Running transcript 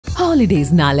Holidays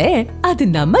nale, adu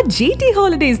namma GT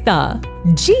Holidays da.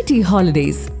 GT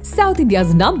Holidays, South India's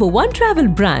 #1 travel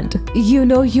brand. You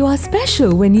know you are special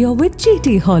when you're with GT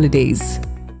Holidays.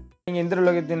 நீங்க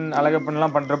இந்திரலோகத்தின்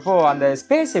அழகப்பன்லாம் பண்றப்போ அந்த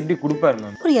space எப்படி கொடுப்பாரு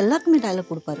ma'am? ஒரு எல்லாருக்குமே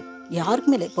dialogue கொடுப்பாரு,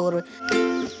 யாருக்குமே இல்லை. இப்போ ஒரு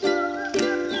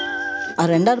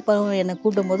ரெண்டாவது படம் என்னை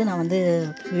கூட்டும்போது நான் வந்து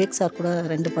விவேக் சார் கூட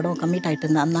 2 படம் கம்மிட் ஆகிட்டு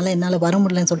இருந்தேன். அதனால என்னால் வர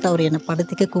முடியலன்னு சொல்லிட்டு அவர் என்னை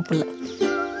படத்துக்கே கூப்பிடல.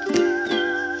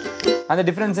 அந்த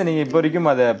டிஃபரன்ஸை நீங்கள் இப்போ வரைக்கும்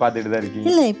அதை பார்த்துட்டு தான் இருக்கீங்க?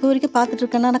 இல்லை, இப்போ வரைக்கும் பார்த்துட்டு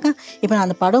இருக்கேன்னாக்கா, இப்போ நான்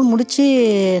அந்த படம் முடிச்சு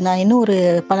நான் இன்னும் ஒரு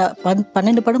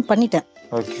 12 படம் பண்ணிட்டேன்.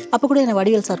 அப்போ கூட என்னை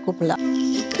வடிவேல் சார் கூப்பிடல.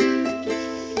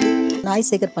 நாய்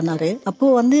சேகர் பண்ணாரு. அப்போ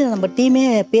வந்து நம்ம டீமே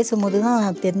பேசும்போது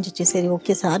தான் தெரிஞ்சிச்சு, சரி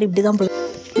ஓகே சார் இப்படி தான்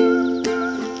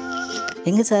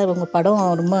எங்க சார் உங்க படம்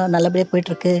ரொம்ப நல்லபடியாக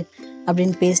போயிட்டு இருக்கு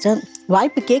அப்படின்னு பேசிட்டேன்.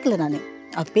 வாய்ப்பு கேட்கல,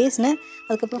 நான் பேசினேன்.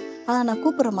 அதுக்கப்புறம் நான்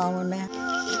கூப்பிட்றேம்மா ஒன்று.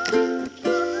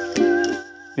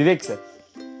 விவேக் சார்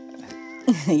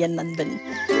என் நண்பன்.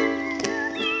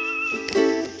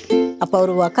 அப்போ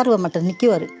அவர் உட்காருவ மாட்டேன்,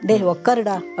 நிற்குவார். டே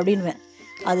உட்காருடா அப்படின்வேன்.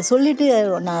 அது சொல்லிட்டு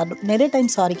நான் நிறைய டைம்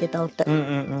சாரி கேட்டேன் அவர்கிட்ட.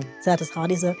 சார்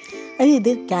சாரி சார்,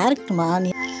 இது கேரக்டர்மா.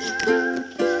 நீ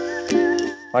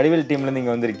வடிவேல் டீம்ல இருந்து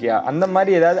இங்க வந்திருக்கியா, அந்த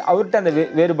மாதிரி ஏதாவது அவர்கிட்ட அந்த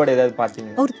வேறுபாடு ஏதாவது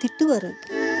பார்த்தீங்க? அவர் திட்டுவாரு.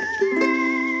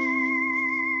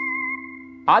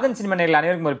 ஆதன் சினிமா நேயர்கள்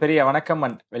அனைவருக்கும் ஒரு பெரிய வணக்கம்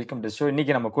அண்ட் வெல்கம் டு ஷோ.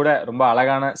 இன்னைக்கு நம்ம கூட ரொம்ப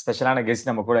அழகான ஸ்பெஷலான கெஸ்ட்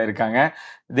நம்ம கூட இருக்காங்க.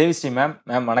 தேவிஸ்ரீ மேம்.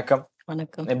 மேம் வணக்கம்.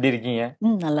 வணக்கம். எப்படி இருக்கீங்க?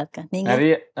 நல்லா இருக்கேன். நீங்க?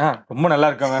 நிறைய ரொம்ப நல்லா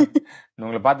இருக்கோம் மேம்.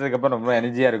 உங்களை பார்த்ததுக்கு அப்புறம் ரொம்ப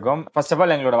எனர்ஜியா இருக்கும். ஃபர்ஸ்ட் ஆஃப்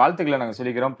ஆல் எங்களோட வாழ்த்துக்களை நாங்கள்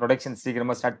சொல்லிக்கிறோம். ப்ரொடக்ஷன்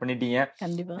சீக்கிரமா ஸ்டார்ட் பண்ணிட்டீங்க.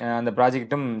 கண்டிப்பா. அந்த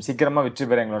ப்ராஜெக்ட்டும் சீக்கிரமா வெற்றி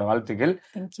பெற எங்களோட வாழ்த்துக்கள்.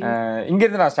 இங்க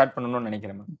இருந்து நான் ஸ்டார்ட் பண்ணணும்னு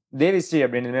நினைக்கிறேன் மேம். தேவிஸ்ரீ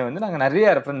அப்படின்றதுமே வந்து நாங்க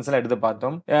நிறைய ரெஃபரன்ஸ் எல்லாம் எடுத்து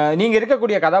பார்த்தோம். நீங்க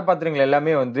இருக்கக்கூடிய கதாபாத்திரங்கள்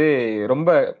எல்லாமே வந்து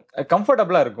ரொம்ப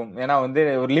கம்ஃபர்டபுளா இருக்கும். ஏன்னா வந்து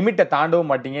ஒரு லிமிட்டை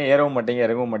தாண்டவும் மாட்டீங்க, ஏறவும் மாட்டீங்க,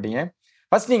 இறங்கவும் மாட்டீங்க.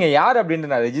 ஃபர்ஸ்ட் நீங்க யார் அப்படின்னு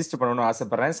நான் ரெஜிஸ்டர் பண்ணணும்னு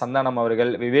ஆசைப்படுறேன். சந்தானம்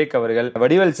அவர்கள், விவேக் அவர்கள்,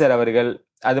 வடிவேல் சார் அவர்கள்,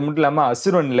 அது மட்டும் இல்லாம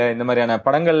அசுரன்ல இந்த மாதிரியான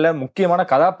படங்கள்ல முக்கியமான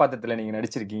கதாபாத்திரத்துல நீங்க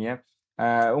நடிச்சிருக்கீங்க.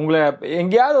 உங்களை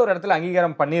எங்கேயாவது ஒரு இடத்துல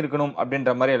அங்கீகாரம் பண்ணியிருக்கணும்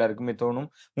அப்படின்ற மாதிரி எல்லாருக்குமே தோணும்.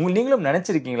 நீங்களும்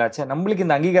நினைச்சிருக்கீங்களா, சே நம்மளுக்கு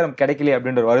இந்த அங்கீகாரம் கிடைக்கல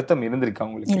அப்படின்ற ஒரு வருத்தம் இருந்திருக்கா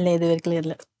உங்களுக்கு? இல்ல, இது வரைக்கும்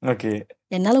இல்ல. ஓகே,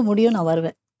 என்னால முடியும், நான்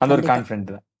வருவேன், அந்த ஒரு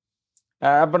கான்ஃபிடென்ட் தான்.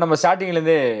 அப்ப நம்ம ஸ்டார்டிங்ல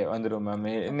இருந்தே வந்துடும் மேம்.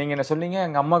 நீங்க என்ன சொன்னீங்க,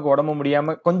 எங்க அம்மாவுக்கு உடம்பு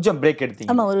முடியாம கொஞ்சம் பிரேக்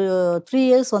எடுத்தீங்க? ஆமா, ஒரு 3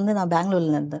 இயர்ஸ் வந்து நான்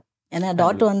பெங்களூர்ல இருந்தேன். ஏன்னா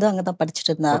டாக்டர் வந்து அங்கதான்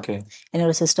படிச்சுட்டு இருந்தா.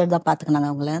 என்னோட சிஸ்டர் தான்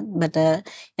பாத்துக்கினாங்க அவங்கள. பட்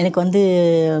எனக்கு வந்து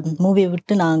மூவி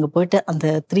விட்டு நான் அங்க போயிட்டு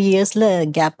அந்த 3 இயர்ஸ்ல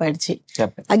கேப் ஆயிடுச்சு.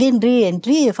 அகைன் ரீ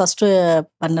என்ட்ரி. ஃபர்ஸ்ட்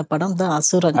பண்ண படம் தான்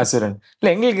அசுரன். அசுரன்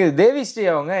இல்ல, எங்களுக்கு தேவிஸ்ரீ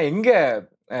அவங்க எங்க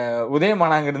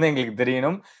உதயமானாங்கிறது எங்களுக்கு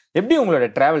தெரியணும். எப்படி உங்களோட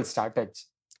டிராவல் ஸ்டார்ட் ஆச்சு?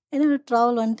 என்னோட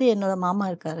டிராவல் வந்து என்னோட மாமா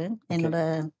இருக்காரு, என்னோட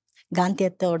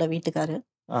காந்தியத்தோட வீட்டுக்காரு.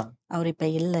 அவர் இப்ப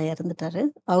இல்ல, இறந்துட்டாரு.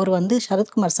 அவர் வந்து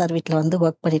சரத்குமார் சார் வீட்டுல வந்து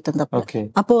ஒர்க் பண்ணிட்டு இருந்தப்போ,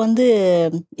 அப்போ வந்து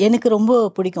எனக்கு ரொம்ப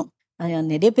பிடிக்கும்.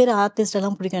 நிறைய பேர் ஆர்டிஸ்ட்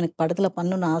எல்லாம் பிடிக்கும், எனக்கு படத்துல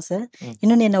பண்ணணும்னு ஆசை.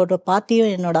 இன்னொன்னு என்னோட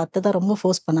பாட்டியும் என்னோட அத்தை தான் ரொம்ப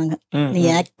ஃபோர்ஸ் பண்ணாங்க, நீ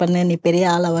ஆக்ட் பண்ணு, நீ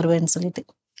பெரிய ஆளா வருவேன்னு சொல்லிட்டு.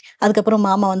 அதுக்கப்புறம்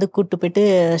மாமா வந்து கூப்பிட்டு போயிட்டு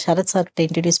சரத் சார்கிட்ட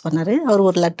இன்ட்ரடியூஸ் பண்ணாரு. அவர்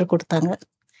ஒரு லெட்டர் கொடுத்தாங்க.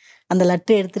 அந்த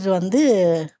லெட்டர் எடுத்துட்டு வந்து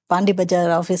பாண்டி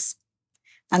பஜார் ஆஃபீஸ்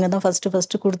அங்கதான்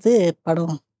ஃபர்ஸ்ட் கொடுத்து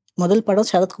படம், முதல் படம்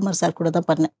சரத்குமார் சார் கூட தான்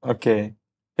பண்ணேன். ஓகே,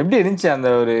 எப்படி இருந்துச்சு அந்த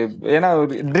ஒரு, ஏன்னா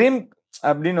ஒரு ட்ரீம்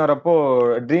அப்படின்னு வரப்போ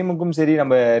ட்ரீமுக்கும் சரி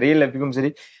நம்ம ரியல் லைஃபுக்கும் சரி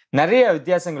நிறைய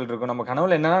வித்தியாசங்கள் இருக்கும். நம்ம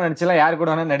கனவுல என்னன்னா நினைச்சலாம், யாரு கூட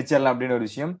வேணா நடிச்சிடலாம் அப்படின்னு ஒரு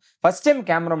விஷயம். ஃபர்ஸ்ட் டைம்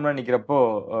கேமரா முன்னாடி நிக்கிறப்போ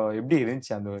எப்படி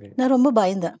இருந்துச்சு அந்த ஒரு? நான் ரொம்ப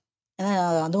பயந்தேன். ஏன்னா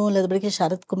அதுவும் இல்லதுபடிக்கு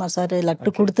சரத்குமார் சார்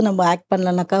லெட்டர் கொடுத்து நம்ம ஆக்ட்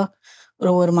பண்ணலனாக்கா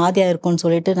ஒரு மாதிரியா இருக்கும்னு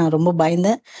சொல்லிட்டு நான் ரொம்ப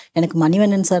பயந்தேன். எனக்கு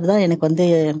மணிவண்ணன் சார் தான் எனக்கு வந்து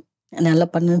நல்லா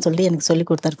பண்ணுன்னு சொல்லி எனக்கு சொல்லி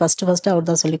கொடுத்தாரு. ஃபர்ஸ்ட் அவர்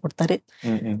தான் சொல்லி கொடுத்தாரு.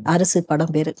 அரசு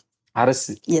படம் பேரு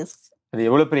அரசு. எஸ், அது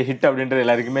எவ்வளவு பெரிய ஹிட் அப்படின்றது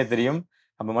எல்லாருக்குமே தெரியும்.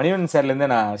 அப்ப மணிவண்ணன் சார்ல இருந்து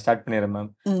நான் ஸ்டார்ட் பண்ணிடுறேன் மேம்.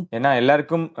 ஏன்னா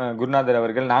எல்லாருக்கும் குருநாதர்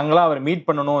அவர்கள், நாங்களாம் அவர் மீட்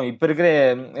பண்ணணும். இப்ப இருக்கிற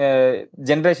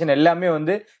ஜென்ரேஷன் எல்லாமே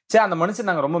வந்து அந்த மனுஷன்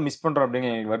நாங்க ரொம்ப மிஸ் பண்றோம்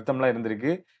அப்படிங்கிற வருத்தம்லாம்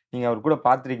இருந்திருக்கு. நீங்க அவர் கூட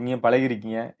பார்த்திருக்கீங்க,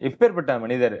 பழகிருக்கீங்க. எப்பேற்பட்ட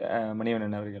மனிதர்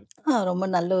மணிவண்ணன் அவர்கள்? ரொம்ப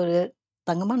நல்ல ஒரு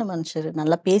தங்கமான மனுஷர்.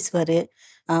 நல்லா பேசுவாரு.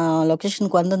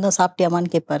 லொகேஷனுக்கு வந்திருந்தா சாப்பிட்டியாமான்னு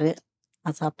கேட்பாரு.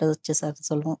 சாப்பிட்டு சார்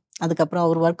சொல்லுவோம். அதுக்கப்புறம்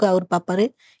அவர் ஒர்க்கு அவர் பார்ப்பாரு,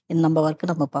 நம்ம ஒர்க்கு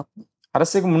நம்ம பார்ப்போம்.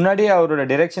 அரசுக்கு முன்னாடியே அவரோட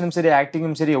டைரக்ஷனும் சரி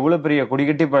ஆக்டிங்கும் சரி எவ்வளவு பெரிய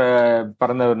கொடிகட்டி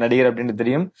பறந்த ஒரு நடிகர் அப்படின்னு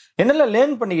தெரியும். என்னெல்லாம்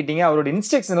லேர்ன் பண்ணிக்கிட்டீங்க? அவரோட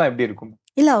இன்ஸ்ட்ரக்ஷன் எல்லாம் எப்படி இருக்கும்?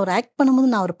 இல்ல, அவர் ஆக்ட்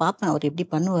பண்ணும்போது நான் அவர் பார்ப்பேன், அவர் எப்படி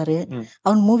பண்ணுவாரு.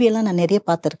 அவர் மூவி எல்லாம் நான் நிறைய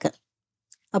பார்த்திருக்கேன்.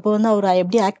 அப்போ வந்து அவர்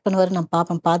எப்படி ஆக்ட் பண்ணுவாரு நான்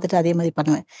பார்ப்பேன், பார்த்துட்டு அதே மாதிரி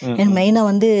பண்ணுவேன். எனக்கு மெயினா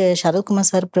வந்து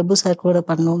சரத்குமார் சார், பிரபு சார் கூட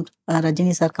பண்ணணும்,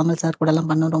 ரஜினி சார், கமல் சார் கூட எல்லாம்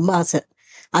பண்ணணும் ரொம்ப ஆசை.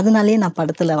 அதனாலேயே நான்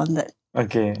படத்துல வந்தேன்.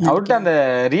 ஓகே, அவர்கிட்ட அந்த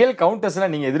ரியல் கவுண்டர்ஸ்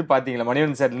எல்லாம் நீங்க எதிர்பார்த்தீங்களா?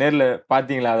 மணிவண்ணன் சார் நேர்ல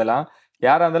பாத்தீங்களா? அதெல்லாம்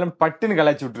யாரா இருந்தாலும் பட்டுன்னு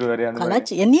கலாய்ச்சி விட்டுருவாரு.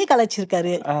 கலாய்ச்சி என்னையே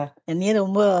கலாய்ச்சிருக்காரு. என்னையே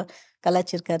ரொம்ப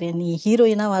கலாச்சிருக்காரு. நீ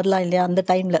ஹீரோயினா வரலாம் இல்லையா அந்த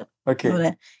டைம்ல, ஓகே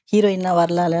ஹீரோயினா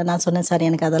வரலாம்ல. நான் சொன்னேன் சார்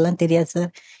எனக்கு அதெல்லாம் தெரியாது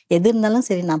சார், எது இருந்தாலும்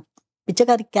சரி நான்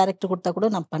பிச்சைக்காரி கேரக்டர் கொடுத்தா கூட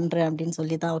நான் பண்றேன் அப்படின்னு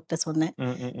சொல்லி தான் அவர்கிட்ட சொன்னேன்.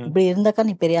 இப்படி இருந்தாக்கா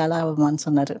நீ பெரிய ஆளா ஆகுமான்னு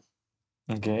சொன்னாரு.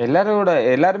 ஓகே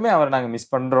எல்லாருமே அவரை நாங்க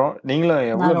மிஸ் பண்றோம். நீங்களும்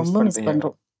நான் எவ்வளவு மிஸ் ரொம்ப மிஸ் பண்றீங்க?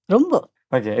 பண்றோம் ரொம்ப.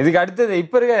 ஓகே இதுக்கு அடுத்தது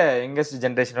இப்ப இருக்க யங்கஸ்ட்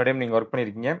ஜென்ரேஷனோடயும் நீங்க ஒர்க்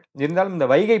பண்ணிருக்கீங்க. இருந்தாலும் இந்த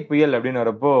வைகை புயல் அப்படின்னு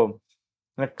வரப்போ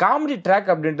இந்த காமெடி ட்ராக்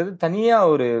அப்படின்றது தனியா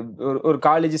ஒரு ஒரு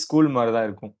காலேஜ் ஸ்கூல் மாதிரி தான்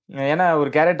இருக்கும். ஏன்னா ஒரு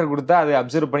கேரக்டர் கொடுத்தா அதை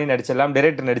அப்சர்வ் பண்ணி நடிச்சிடலாம்,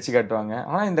 டைரக்டர் நடிச்சு காட்டுவாங்க.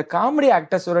 ஆனா இந்த காமெடி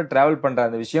ஆக்டர்ஸோட டிராவல் பண்ற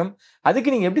அந்த விஷயம்,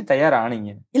 அதுக்கு நீங்க எப்படி தயார்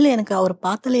ஆனீங்க? இல்ல எனக்கு அவர்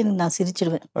பார்த்தாலே நான்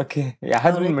சிரிச்சிடுவேன். ஓகே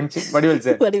யாருன்னு mention Vadivel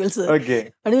sir. Vadivel sir. Okay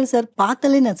Vadivel sir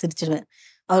பார்த்தாலே நான் சிரிச்சிடுவேன்.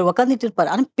 அவர் உட்காந்துட்டு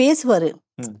இருப்பாரு, ஆனா பேசுவாரு.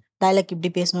 டைலாக் இப்படி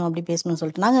பேசணும் அப்படி பேசணும்னு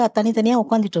சொல்லிட்டு நாங்க தனித்தனியா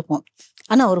உட்காந்துட்டு இருப்போம்.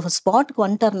 ஆனா ஒரு ஸ்பாட்டுக்கு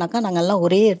வந்துட்டாருனாக்கா நாங்க எல்லாம்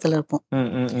ஒரே இடத்துல இருப்போம்.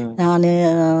 நானு,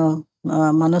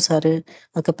 மனோ சாரு,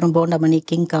 அதுக்கப்புறம் போண்டாமணி,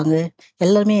 கிங் காங்கு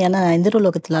எல்லாருமே. ஏன்னா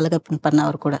இந்திரலோகத்தில் அழகப்பன் பண்ண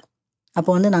அவர் கூட. அப்போ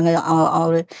வந்து நாங்க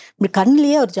அவரு இப்படி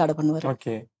கண்ணிலேயே அவர் ஜாடை பண்ணுவாரு.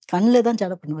 ஓகே கண்ணில் தான்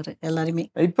ஜாடை பண்ணுவாரு எல்லாருமே.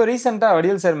 இப்போ ரீசெண்டா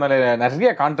வடிவேல் சார் மேல நிறைய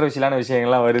கான்ட்ரவர்ஷியலான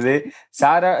விஷயங்கள்லாம் வருது.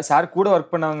 சார் கூட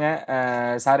ஒர்க் பண்ணவங்க,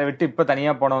 சாரை விட்டு இப்ப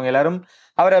தனியா போனவங்க எல்லாரும்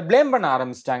அவரை பிளேம் பண்ண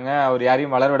ஆரம்பிச்சிட்டாங்க. அவர்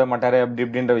யாரையும் வளர விட மாட்டாரு அப்படி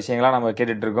இப்படின்ற விஷயங்கள்லாம் நம்ம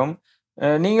கேட்டுட்டு இருக்கோம்.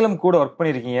 நீங்களும் கூட ஒர்க்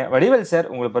பண்ணிருக்கீங்க. வடிவேல் சார்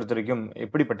உங்களை பொறுத்த வரைக்கும்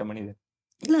எப்படிப்பட்ட மனிதர்?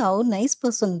 இல்ல அவர் நைஸ்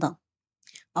பர்சன் தான்.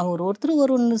 அவர் ஒருத்தர்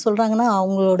ஒரு ஒன்று சொல்றாங்கன்னா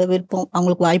அவங்களோட விருப்பம்,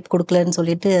 அவங்களுக்கு வாய்ப்பு கொடுக்கலன்னு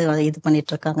சொல்லிட்டு இது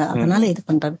பண்ணிட்டு இருக்காங்க. அதனால இது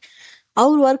பண்றாரு.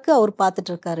 அவர் ஒர்க்கு அவர்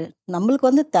பார்த்துட்டு இருக்காரு. நம்மளுக்கு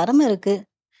வந்து திறமை இருக்கு,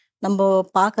 நம்ம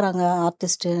பாக்குறாங்க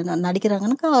ஆர்டிஸ்ட்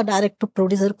நடிக்கிறாங்கன்னாக்கா டைரக்டர்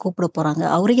ப்ரொடியூசர் கூப்பிட போறாங்க.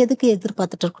 அவருக்கு எதுக்கு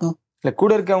எதிர்பார்த்துட்டு இருக்கணும்? இல்ல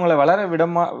கூட இருக்கவங்களை வளர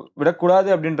விடக்கூடாது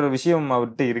அப்படின்ற விஷயம்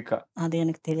அவர்கிட்ட இருக்கா? அது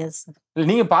எனக்கு தெரியாது சார். இல்ல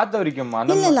நீங்க பார்த்த வரைக்கும்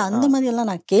இல்ல அந்த மாதிரி எல்லாம்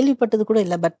நான் கேள்விப்பட்டது கூட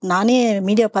இல்ல. பட் நானே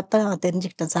மீடியா பார்த்தா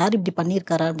தெரிஞ்சுக்கிட்டேன் சார் இப்படி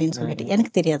பண்ணிருக்காரா அப்படின்னு சொல்லிட்டு.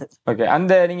 எனக்கு தெரியாது. ஓகே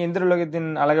அந்த நீங்க இந்திரலோகத்தின்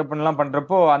அழகப்பன் எல்லாம்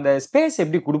பண்றப்போ அந்த ஸ்பேஸ்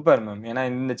எப்படி கொடுப்பாரு மேம்? ஏன்னா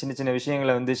இந்த சின்ன சின்ன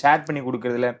விஷயங்களை வந்து ஷேர் பண்ணி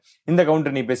கொடுக்கறதுல, இந்த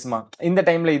கவுண்டர் நீ பேசுமா, இந்த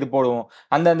டைம்ல இது போடுவோம்,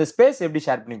 அந்த ஸ்பேஸ் எப்படி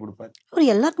ஷேர் பண்ணி கொடுப்பாரு?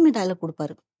 அவர் எல்லாருக்குமே டைலாக்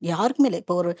கொடுப்பாரு, யாருக்குமே இல்லை.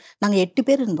 இப்போ நாங்க 8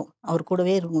 பேர் இருந்தோம், அவர்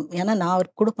கூடவே இருந்தோம். ஏன்னா நான் அவர்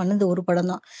கூட பண்ணது ஒரு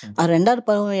படம் தான். அவர் 2வது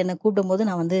படம் என்னை கூப்பிடும் போது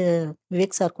நான் வந்து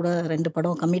விவேக் சார் கூட 2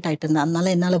 படம் கமிட் ஆயிட்டு இருந்தேன்.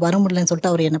 அதனால என்னால வர முடியலன்னு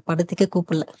சொல்லிட்டு அவர் என்னை படத்துக்கே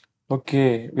கூப்பிடல. ஓகே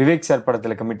விவேக் சார்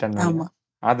படத்துல கமிட் ஆனாங்க. ஆமா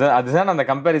அதுதான் அந்த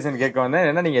கம்பேரிசன் கேட்க வந்தேன்.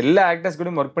 ஏன்னா நீங்க எல்லா ஆக்டர்ஸ்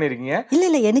கூடயும் ஒர்க் பண்ணிருக்கீங்க.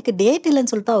 இல்ல எனக்கு டேட்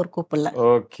இல்லைன்னு சொல்லிட்டு அவர் கூப்பிடல.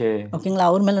 ஓகே ஓகேங்களா,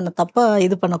 அவர் மேல நான் தப்பா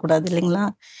இது பண்ணக்கூடாது இல்லைங்களா.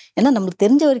 ஏன்னா நம்மளுக்கு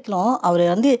தெரிஞ்ச வரைக்கும் அவர்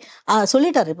வந்து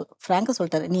சொல்லிட்டாரு, பிராங்கா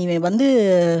சொல்லிட்டாரு, நீ வந்து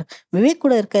விவேக்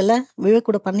கூட இருக்கல, விவேக்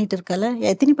கூட பண்ணிட்டு இருக்கல,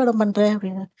 எத்தனை படம் பண்ற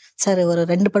அப்படின்னு. சார் ஒரு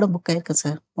 2 படம் புக் ஆயிருக்கு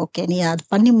சார். ஓகே நீ அது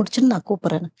பண்ணி முடிச்சுன்னு நான்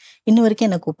கூப்பிடுறேன். இன்ன வரைக்கும்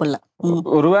என்ன கூப்பிடல.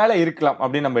 ஒருவேளை இருக்கலாம்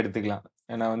அப்படின்னு நம்ம எடுத்துக்கலாம்.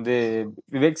 ஏன்னா வந்து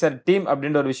விவேக் சார் டீம்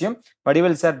அப்படின்ற ஒரு விஷயம்,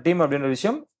 வடிவேல் சார் டீம் அப்படின்ற ஒரு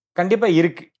விஷயம் கண்டிப்பா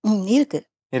இருக்கு.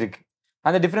 இருக்கு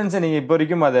அந்த டிஃபரன்ஸை நீங்க இப்போ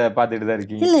வரைக்கும் அதை பார்த்துட்டு தான்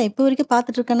இருக்கீங்க? இல்ல இப்போ வரைக்கும்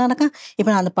பார்த்துட்டு இருக்கேன்னாக்கா, இப்போ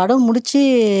நான் அந்த படம் முடிச்சு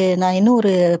நான் இன்னும்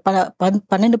ஒரு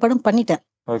 12 படம் பண்ணிட்டேன்.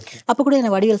 அப்ப கூட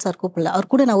என்ன வடிவேல் சார் கூப்பிடல.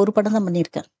 அவர் கூட நான் ஒரு படம் தான்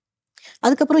பண்ணியிருக்கேன்.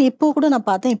 அதுக்கப்புறம் இப்போ கூட நான்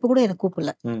பார்த்தேன், இப்போ கூட எனக்கு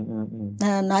கூப்பிடல.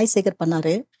 நாய் சேகர்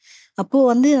பண்ணாரு. அப்போ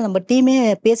வந்து நம்ம டீமே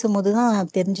பேசும்போது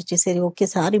தான் தெரிஞ்சிச்சு, சரி ஓகே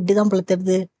சார் இப்படிதான் போல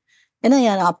தெரியுது. ஏன்னா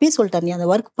அப்பயே சொல்லிட்டாரு, நீ அந்த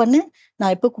ஒர்க் பண்ணு,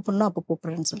 நான் எப்போ கூப்பிடணும் அப்போ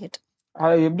கூப்பிடுறேன்னு சொல்லிட்டு.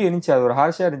 அது எப்படி இருந்துச்சு? அது ஒரு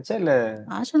ஹார்ஷா இருந்துச்சா இல்ல?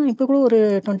 ஹார்ஷா இப்போ கூட ஒரு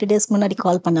 20 டேஸ்க்கு முன்னாடி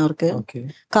கால் பண்ண அவருக்கு.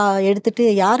 எடுத்துட்டு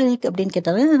யாரு அப்படின்னு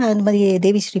கேட்டாரு. நான் இந்த மாதிரி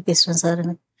தேவிஸ்ரீ பேசுறேன் சார்.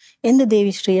 எந்த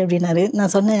தேவிஸ்ரீ அப்படின்னாரு.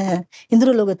 நான் சொன்னேன்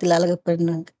இந்திரலோகத்தில்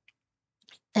அழகப்பன்.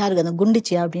 யாருக்கு அந்த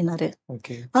குண்டிச்சியா அப்படின்னாரு.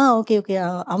 ஓகே ஓகே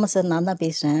ஆமா சார் நான் தான்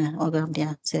பேசுறேன். ஓகே அப்படியா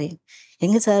சரி,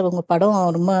 எங்க சார் உங்க படம்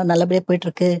ரொம்ப நல்லபடியா போயிட்டு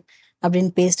இருக்கு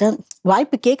அப்படின்னு பேசிட்டேன்.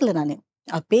 வாய்ப்பு கேட்கல நானு,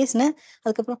 பேசினேன்.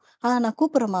 அதுக்கப்புறம் நான்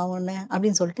கூப்பிடுறேம்மா ஒண்ணு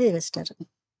அப்படின்னு சொல்லிட்டு வச்சிட்டாரு.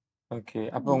 ஓகே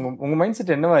அப்ப உங்க மைண்ட்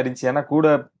செட் என்னவா இருந்துச்சு? ஏன்னா கூட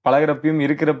பழகிறப்பையும்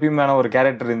இருக்கிறப்பையுமான ஒரு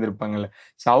கேரக்டர் இருந்திருப்பாங்கல்ல.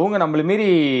 சோ அவங்க நம்மள மீறி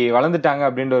வளர்ந்துட்டாங்க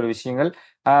அப்படின்ற ஒரு விஷயங்கள்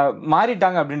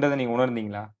மாறிட்டாங்க அப்படின்றத நீங்க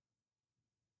உணர்ந்தீங்களா?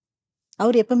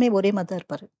 அவர் எப்பவுமே ஒரே மாதிரி தான்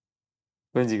இருப்பாரு.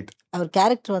 புரிஞ்சுக்கிட்டு அவர்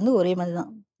கேரக்டர் வந்து ஒரே மாதிரி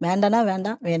தான். வேண்டானா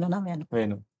வேண்டாம், வேணும்னா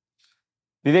வேணும்.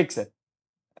 விவேக் சார்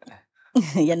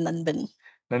என்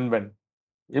நண்பன்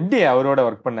எப்படி அவரோட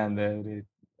ஒர்க் பண்ண? அந்த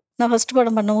நான் ஃபர்ஸ்ட்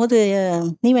படம் பண்ணும்போது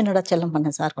நீ என்னோட செல்லம்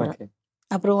பண்ணேன் சார் கூட.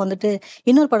 அப்புறம் வந்துட்டு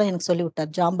இன்னொரு படம் எனக்கு சொல்லி விட்டார்,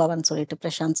 ஜாம்பவான்னு சொல்லிட்டு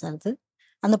பிரசாந்த் சார்.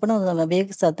 அந்த படம்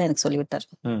விவேக் சார் தான் எனக்கு சொல்லி விட்டார்.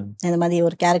 இந்த மாதிரி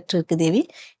ஒரு கேரக்டர் இருக்கு தேவி,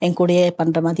 என் கூடயே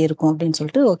பண்ற மாதிரி இருக்கும் அப்படின்னு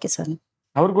சொல்லிட்டு. Okay sir.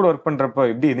 அவர் கூட ஒர்க் பண்றப்போ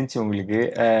எப்படி இருந்துச்சு உங்களுக்கு?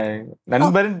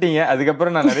 நண்பர்ன்ட்டீங்க,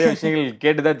 அதுக்கப்புறம் நான் நிறைய விஷயங்கள்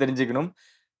கேட்டுதான் தெரிஞ்சுக்கணும்.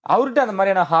 அவர்கிட்ட அந்த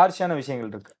மாதிரியான ஹார்ஷான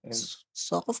விஷயங்கள் இருக்கு?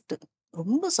 சாஃப்ட்,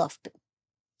 ரொம்ப சாஃப்ட்.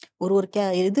 ஒரு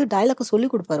இது டைலாக் சொல்லி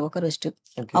கொடுப்பாரு உட்கார வச்சுட்டு.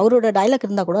 அவரோட டைலாக்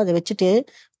இருந்தா கூட அதை வச்சுட்டு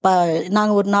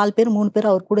நாங்க ஒரு 4 பேர் 3 பேர்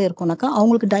அவர் கூட இருக்கோம்னாக்கா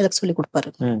அவங்களுக்கு டைலாக் சொல்லி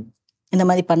கொடுப்பாரு. இந்த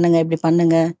மாதிரி பண்ணுங்க, இப்படி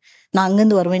பண்ணுங்க, நான்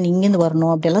அங்கிருந்து வருவேன், நீ இங்கிருந்து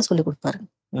வரணும், அப்படியெல்லாம் சொல்லி கொடுப்பாரு.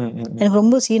 எனக்கு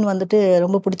ரொம்ப சீன் வந்துட்டு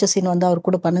ரொம்ப பிடிச்ச சீன் வந்து அவர்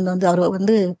கூட பண்ணது வந்து அவர்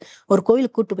வந்து ஒரு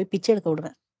கோயிலுக்கு கூட்டு போய் பிச்சை எடுக்க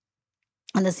விடுவேன்.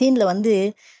 அந்த சீன்ல வந்து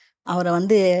அவரை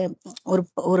வந்து ஒரு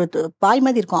ஒரு பாய்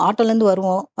மாதிரி இருக்கும், ஆட்டோலேருந்து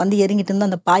வருவோம், வந்து இறங்கிட்டு இருந்து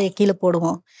அந்த பாயை கீழே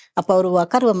போடுவோம். அப்போ அவர்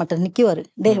உட்காருவ மாட்டார், நிற்குவார்.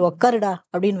 டே உட்காருடா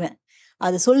அப்படின்வேன்.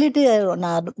 அது சொல்லிட்டு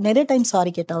நான் நிறைய டைம்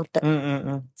சாரி கேட்டேன்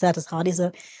அவர்கிட்ட. சார் சாரி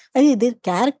சார், இது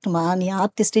கேரக்டர்மா, நீ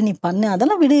ஆர்டிஸ்ட், நீ பண்ணு,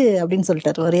 அதெல்லாம் விடு அப்படின்னு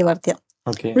சொல்லிட்டாரு ஒரே வார்த்தையா.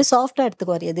 அப்படி சாஃப்டா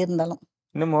எடுத்துக்குவார் எது இருந்தாலும்.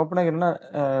 இன்னும் ஓப்பனா என்ன,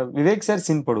 Vivek sir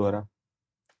scene போடுவாரா?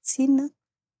 Scene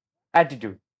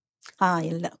attitude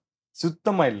இல்ல,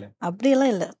 சுத்தமா இல்ல.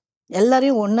 அப்படியெல்லாம் இல்ல,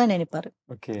 எல்லாரையும் ஒன்னா நினைப்பாரு.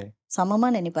 ஓகே, சமமா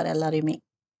நினைப்பாரு எல்லாரையுமே.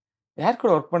 யார்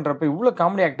கூட ஒர்க் பண்றப்ப இவ்வளவு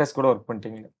காமெடி ஆக்டர்ஸ் கூட ஒர்க்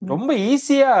பண்ணிட்டீங்க, ரொம்ப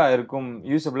ஈஸியா இருக்கும்,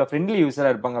 யூசபிளா ஃப்ரெண்ட்லி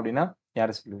யூசரா இருப்பாங்க அப்படின்னா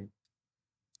யாரை சொல்லுவீங்க?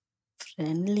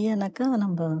 ஃப்ரெண்ட்லியானாக்கா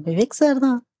நம்ம விவேக் சார்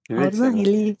தான். அவர்தான்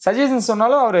சஜஷன்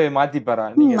சொன்னாலும் அவரு மாத்திப்பாரா?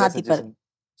 நீங்க மாத்திப்பாரு,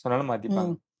 சொன்னாலும்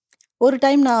மாத்திப்பாங்க. ஒரு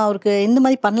டைம் நான் அவருக்கு இந்த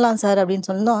மாதிரி பண்ணலாம் சார் அப்படின்னு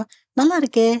சொன்னோம், நல்லா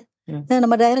இருக்கே,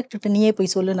 நம்ம டைரக்டர்கிட்ட நீயே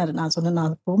போய் சொல்லுனாரு. நான் சொன்னேன்,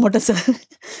 நான் போக மாட்டேன் சார்,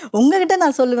 உங்ககிட்ட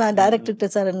நான் சொல்லுவேன் டைரக்டர்கிட்ட,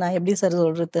 சார் நான் எப்படி சார்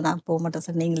சொல்றது, நான் போக மாட்டேன்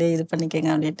சார், நீங்களே இது பண்ணிக்கங்க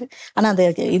அப்படின்ட்டு. ஆனா அந்த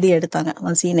இது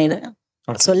எடுத்தாங்க, சீனை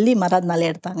சொல்லி மறாத நாளே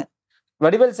எடுத்தாங்க.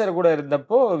 வடிவேல் சார் கூட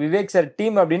இருந்தப்போ விவேக் சார்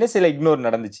டீம் அப்படின்னு சில இக்னோர்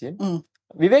நடந்துச்சு.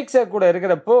 விவேக் சார் கூட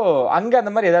இருக்கிறப்போ அங்க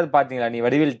அந்த மாதிரி ஏதாவது பாத்தீங்களா? நீ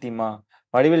வடிவேல் டீமா,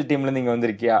 வடிவேல் டீம்ல இருந்து இங்க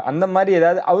வந்திருக்கியா, அந்த மாதிரி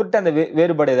ஏதாவது அவர்கிட்ட அந்த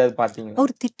வேறுபாடு ஏதாவது பாத்தீங்களா?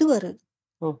 அவர் திட்டுவாரு,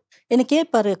 என்ன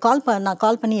கேட்பாரு, நான்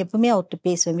கால் பண்ணி எப்பவுமே அவர்கிட்ட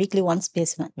பேசுவேன், வீக்லி ஒன்ஸ்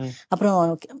பேசுவேன். அப்புறம்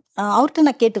அவர்கிட்ட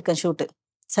நான் கேட்டிருக்கேன் ஷூட்டு,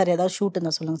 சார் ஏதாவது ஷூட்டு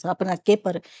தான் சொல்லுங்க சார். அப்புறம் நான்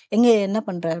கேட்பாரு, எங்க என்ன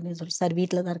பண்ற அப்படின்னு சொல்லி, சார்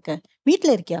வீட்டில தான் இருக்கேன்.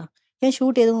 வீட்டில் இருக்கியா, ஏன்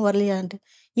ஷூட் எதுவும் வரலையான்ட்டு,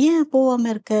 ஏன் போகாம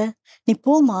இருக்க, நீ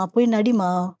போமா, போய் நடிமா,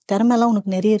 திறமையெல்லாம்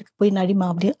உனக்கு நிறைய இருக்கு, போய் நடிமா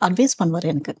அப்படி அட்வைஸ் பண்ணுவாரு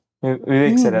எனக்கு.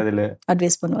 விவேக் சார் அதுல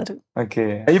அட்வைஸ் பண்ணுவாரு. ஓகே,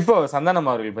 இப்போ சந்தானம்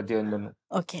அவர்கள் பத்தி வந்து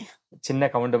ஓகே, சின்ன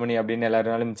கவுண்டமணி அப்படின்னு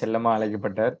எல்லாரும் செல்லமா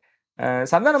அழைக்கப்பட்டார்.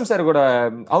 சந்தானம் சார் கூட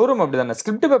அவரும் அப்படிதானே,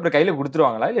 ஸ்கிரிப்ட் பேப்பர் கையில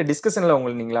கொடுத்துருவாங்களா இல்ல டிஸ்கஷன்ல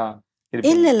உங்களுக்கு நீங்களா?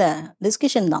 இல்ல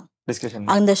டிஸ்கஷன் தான்.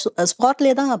 அந்த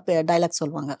ஸ்பாட்லயே தான் டைலாக்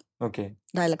சொல்லுவாங்க. ஓகே,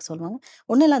 டைலாக் சொல்லுவாங்க.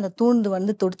 ஒன்னும் இல்ல, அந்த தூண்டு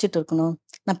வந்து துடிச்சிட்டு இருக்கணும்,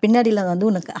 நான் பின்னாடியில வந்து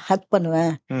உனக்கு ஹக்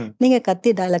பண்ணுவேன், நீங்க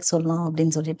கத்தி டைலாக் சொல்லணும்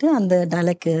அப்படின்னு சொல்லிட்டு அந்த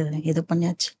டைலாக் இது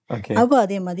பண்ணியாச்சு. அப்போ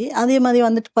அதே மாதிரி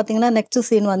வந்துட்டு பாத்தீங்கன்னா நெக்ஸ்ட்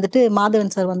சீன் வந்துட்டு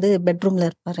மாதவன் சார் வந்து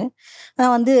பெட்ரூம்ல இருப்பாரு.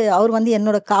 நான் வந்து அவர் வந்து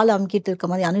என்னோட காலை அமுக்கிட்டு இருக்க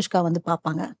மாதிரி அனுஷ்கா வந்து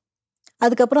பாப்பாங்க.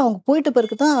 அதுக்கப்புறம் அவங்க போயிட்டு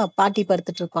பிறகுதான் பாட்டி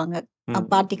படுத்துட்டு இருப்பாங்க,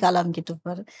 பாட்டி காலை அமுக்கிட்டு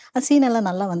இருப்பாரு. அந்த சீன் எல்லாம்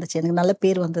நல்லா வந்துச்சு, எனக்கு நல்ல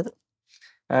பேர் வந்தது.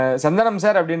 சந்தானம்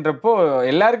சார் அப்படின்றப்போ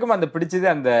எல்லாருக்கும் அந்த பிடிச்சது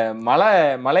அந்த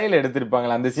மலையில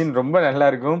எடுத்திருப்பாங்களா, அந்த சீன் ரொம்ப நல்லா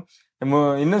இருக்கும்.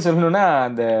 இன்னும் சொல்லணும்னா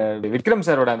அந்த விக்ரம்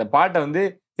சாரோட அந்த பாட்டை வந்து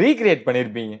ரீக்ரியேட்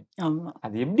பண்ணிருப்பீங்க.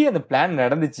 அது எப்படி அந்த பிளான்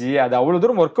நடந்துச்சு, அது அவ்வளவு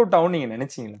தூரம் ஒர்க் அவுட் ஆகும் நீங்க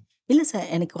நினைச்சீங்களா? இல்ல சார்,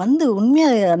 எனக்கு வந்து உண்மையா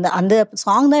அந்த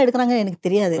சாங் தான் எடுக்கிறாங்க எனக்கு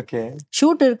தெரியாது.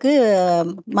 ஷூட் இருக்கு,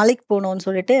 மலைக்கு போகணும்னு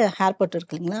சொல்லிட்டு ஏர்போர்ட்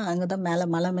இருக்கு இல்லைங்களா, அங்கதான்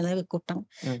மலை மேல கூப்பிட்டாங்க.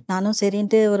 நானும்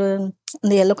சரின்ட்டு ஒரு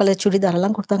இந்த எல்லோ கலர் சுடிதார்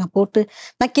எல்லாம் கொடுத்தாங்க, போட்டு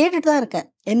நான் கேட்டுட்டு தான் இருக்கேன்,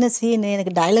 என்ன சீன்,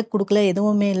 எனக்கு டைலாக் கொடுக்கல,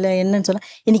 எதுவுமே இல்லை, என்னன்னு சொன்னா,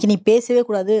 இன்னைக்கு நீ பேசவே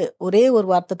கூடாது, ஒரே ஒரு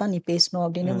வார்த்தை தான் நீ பேசணும்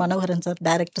அப்படின்னு மனோகரன் சார்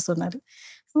டைரக்டர் சொன்னாரு.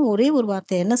 ஒரே ஒரு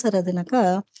வார்த்தை, என்ன சார் அதுனாக்கா,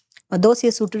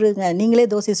 தோசையை சுட்டுருங்க, நீங்களே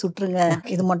தோசையை சுட்டுருங்க,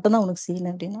 இது மட்டும் தான் உனக்கு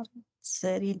சீன் அப்படின்னா.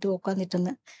 சரின்ட்டு உட்காந்துட்டு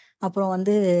இருந்தேன். அப்புறம்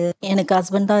வந்து எனக்கு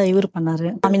ஹஸ்பண்டா இவர் பண்ணாரு,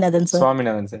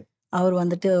 சுவாமிநாதன் சார். அவர்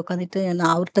வந்துட்டு உட்காந்துட்டு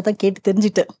நான் அவர்கிட்ட தான் கேட்டு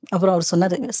தெரிஞ்சுட்டேன். அப்புறம் அவர்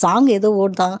சொன்னாரு, சாங் ஏதோ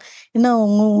ஓடுதான், இன்னும்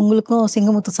உங்களுக்கும்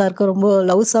சிங்கமுத்து சாருக்கும் ரொம்ப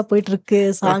லவ்ஸா போயிட்டு இருக்கு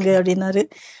சாங் அப்படின்னாரு.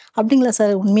 அப்படிங்களா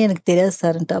சார், உண்மையா எனக்கு தெரியாது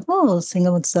சார்ன்ட்டு. அப்போ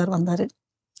சிங்கமுத்து சார் வந்தாரு,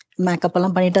 மேக்கப்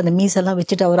எல்லாம் பண்ணிட்டு அந்த மீசெல்லாம்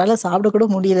வச்சுட்டு அவரால் சாப்பிட கூட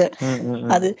முடியல.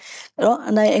 அது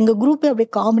எங்க குரூப்பே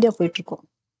அப்படியே காமெடியா போயிட்டு இருக்கோம்.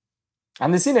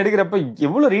 அந்த சீன் எடுக்கிறப்ப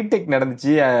எவ்வளவு ரீடேக்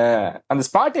நடந்துச்சு, அந்த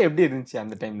ஸ்பாட் எப்படி இருந்துச்சு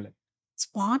அந்த டைம்ல?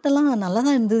 ஸ்பாட் எல்லாம்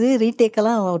நல்லாதான் இருந்தது, ரீடேக்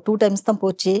எல்லாம் 2 times தான்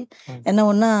போச்சு. என்ன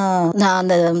ஒன்னா,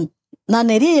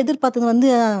 நான் நிறைய எதிர்பார்த்தது வந்து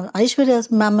ஐஸ்வர்யா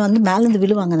மேம் வந்து மேல இருந்து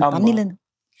விழுவாங்க தண்ணில இருந்து,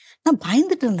 நான்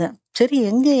பயந்துட்டு இருந்தேன், சரி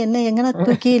எங்கன்னா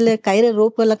தூக்கி இல்ல கயிறு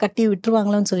ரோப்பு எல்லாம் கட்டி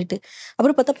விட்டுருவாங்களான்னு சொல்லிட்டு.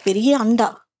 அப்புறம் பார்த்தா பெரிய அண்டா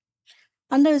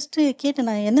வச்சுட்டு கேட்டேன்,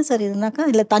 நான் என்ன சார் இதுனாக்கா,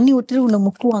 இல்ல தண்ணி ஊற்றிட்டு உன்னை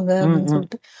முக்குவாங்க அப்படின்னு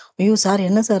சொல்லிட்டு. ஐயோ சார்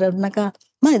என்ன சார் அப்படின்னாக்கா,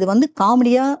 இது வந்து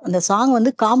காமெடியா, அந்த சாங்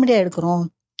வந்து காமெடியா எடுக்கிறோம்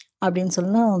அப்படின்னு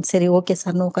சொன்னா, சரி ஓகே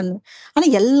சார் உட்காந்து. ஆனா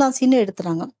எல்லா சீனும்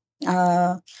எடுத்துறாங்க.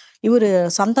 இவரு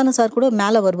சந்தான சார் கூட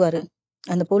மேல வருவாரு,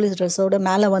 அந்த போலீஸ் ட்ரெஸ்ஸோட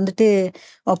மேல வந்துட்டு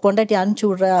பொண்டாட்டி அனுப்பிச்சு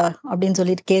விட்றா அப்படின்னு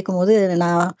சொல்லிட்டு கேட்கும்போது,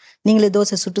 நான் நீங்களே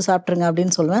தோசை சுட்டு சாப்பிட்ருங்க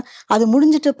அப்படின்னு சொல்லுவேன். அது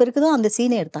முடிஞ்சிட்ட பிறகுதான் அந்த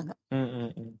சீனே எடுத்தாங்க.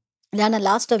 ஏன்னா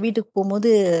லாஸ்டா வீட்டுக்கு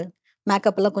போகும்போது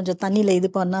மேக்கப் எல்லாம் கொஞ்சம் தண்ணியில இது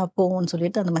பண்ணா போகும்னு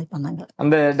சொல்லிட்டு அந்த மாதிரி பண்ணாங்க.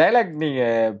 அந்த டைலாக் நீங்க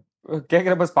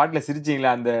கேக்குறப்ப ஸ்பாட்ல சிரிச்சீங்களா,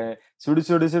 அந்த சுடு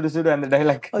சுடு சுடு சுடு அந்த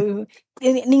டைலாக்?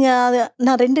 நீங்க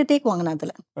நான் 2 டேக் வாங்கினேன்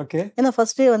அதுல. ஏன்னா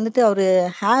ஃபர்ஸ்ட் வந்துட்டு அவரு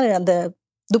ஹேர் அந்த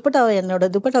என்னோட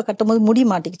துப்பட்டா கட்டும் போது முடி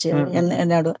மாட்டிக்கிச்சு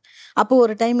என்னோட. அப்போ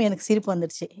ஒரு டைம் எனக்கு சிரிப்பு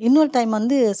வந்துடுச்சு. இன்னொரு டைம்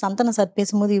வந்து சந்தானம் சார்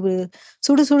பேசும்போது இவரு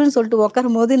சுடு சுடுன்னு சொல்லிட்டு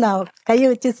உட்காரும் போது நான் கையை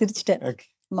வச்சு சிரிச்சிட்டேன்.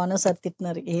 மனோ சார்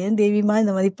திட்டினாரு, ஏன் தேவிமா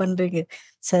இந்த மாதிரி பண்றீங்க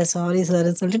சார், சாரி சார்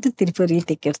சொல்லிட்டு திருப்பி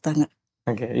ரீடேக் எடுத்தாங்க.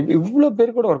 ஓகே. இவ்வளவு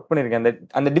பேர் கூட ஒர்க் பண்ணிருக்கேன்.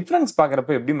 அந்த டிஃபரன்ஸ்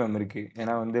பாக்குறப்ப எப்படி மேம் இருக்கு?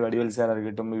 ஏன்னா வந்து வடிவேல் சாரா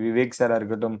இருக்கட்டும், விவேக் சாரா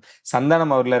இருக்கட்டும்,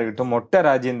 சந்தானம் அவர்களா இருக்கட்டும், மொட்டை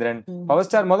ராஜேந்திரன், பவர்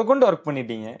ஸ்டார் முதற்கொண்டு ஒர்க்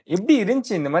பண்ணிட்டீங்க. எப்படி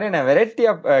இருந்துச்சு இந்த மாதிரி நான் வெரைட்டி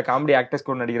ஆஃப் காமெடி ஆக்டர்ஸ்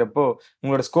கூட நடிக்கிறப்போ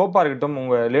உங்களோட ஸ்கோப்பா இருக்கட்டும்,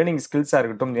 உங்க லேர்னிங் ஸ்கில்ஸா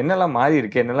இருக்கட்டும், என்னெல்லாம் மாறி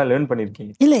இருக்கு, என்னெல்லாம் லேர்ன்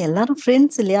பண்ணிருக்கீங்க? இல்ல எல்லாரும்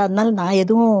ஃப்ரெண்ட்ஸ் இல்லையா, அதனால நான்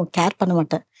எதுவும் கேர் பண்ண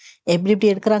மாட்டேன். எப்படி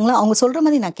எப்படி எடுக்கிறாங்களோ அவங்க சொல்ற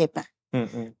மாதிரி நான் கேட்பேன்.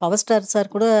 பவர் ஸ்டார்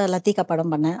சார் கூட லத்திகா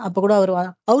படம் பண்ணேன். அப்ப கூட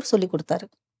அவர் சொல்லி கொடுத்தாரு.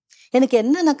 எனக்கு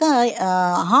என்னன்னாக்கா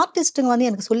ஆர்டிஸ்ட்டுங்க வந்து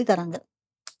எனக்கு சொல்லி தராங்க.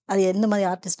 அது எந்த மாதிரி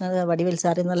ஆர்டிஸ்ட், வடிவேல்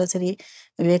சார் இருந்தாலும் சரி,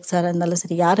 விவேக் சார் இருந்தாலும்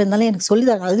சரி, யார் இருந்தாலும் எனக்கு சொல்லி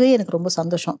தராங்க. அதுவே எனக்கு ரொம்ப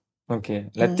சந்தோஷம். ஓகே.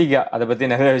 லத்திகா அதை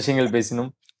பத்தி நிறைய விஷயங்கள்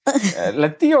பேசணும்.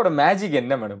 லத்திகாவோட மேஜிக்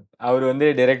என்ன மேடம்? அவர் வந்து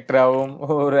டைரக்டராகவும்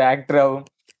ஒரு ஆக்டராகவும்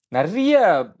நிறைய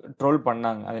ட்ரோல்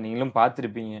பண்ணாங்க. அதை நீங்களும்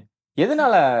பார்த்துருப்பீங்க.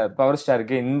 எதனால பவர்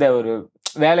ஸ்டாருக்கு இந்த ஒரு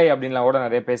வேலை அப்படின்லாம் கூட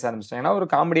நிறைய பேச ஆரம்பிச்சிட்டாங்க? ஏன்னா ஒரு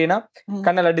காமெடினா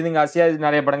கண்ணல் அடிதுங்க ஆசையா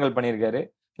நிறைய படங்கள் பண்ணியிருக்காரு.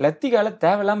 லத்திகால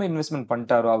தேவையில்லாம இன்வெஸ்ட்மெண்ட்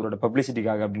பண்ணிட்டாரோ அவரோட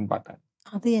பப்ளிசிட்டிக்காக அப்படின்னு பார்த்தாங்க.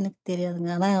 அது எனக்கு தெரியாதுங்க.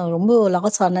 ஆனா ரொம்ப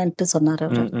லாஸ் ஆனன்ட்டு சொன்னாரு.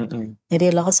 நிறைய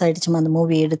லாஸ் ஆயிடுச்சுமா அந்த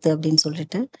மூவி எடுத்து அப்படின்னு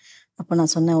சொல்லிட்டு. அப்போ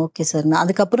நான் சொன்னேன் ஓகே சார்.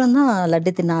 அதுக்கப்புறம் தான்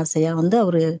லட்டு தின்ன ஆசையா வந்து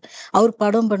அவர்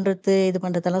படம் பண்றது இது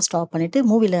பண்றதெல்லாம் ஸ்டாப் பண்ணிட்டு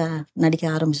மூவில நடிக்க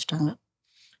ஆரம்பிச்சிட்டாங்க.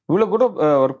 இவ்வளவு கூட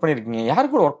ஒர்க் பண்ணிருக்கீங்க. யாரு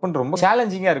கூட ஒர்க் பண்ற ரொம்ப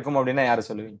சேலஞ்சிங்கா இருக்கும் அப்படின்னா யாரை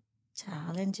சொல்லுவீங்க?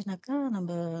 சேலஞ்சுனாக்கா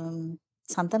நம்ம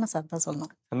சந்தானம் சார் தான்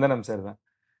சொல்லணும். சந்தானம் சார் தான்.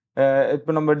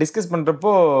 இப்போ நம்ம டிஸ்கஸ்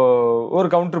பண்றப்போ ஒரு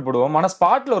கவுண்டர் போடுவோம். ஆனா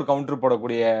ஸ்பாட்ல ஒரு கவுண்டர்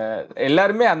போடக்கூடிய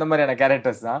எல்லாருமே அந்த மாதிரியான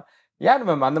கேரக்டர்ஸ் தான். யார்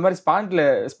மேம் அந்த மாதிரி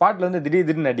ஸ்பாட்ல வந்து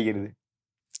திடீர்னு நடிக்கிறது,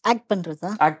 ஆக்ட்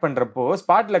பண்றதா? ஆக்ட் பண்றப்போ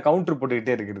ஸ்பாட்ல கவுண்டர்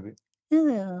போட்டுக்கிட்டே இருக்கிறது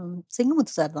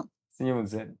சிங்கமுத்து சார் தான்.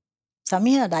 சிங்கமுத்து சார்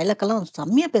செம்மையா டைலாக் எல்லாம்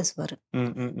செம்மையா பேசுவாரு.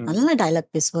 நல்ல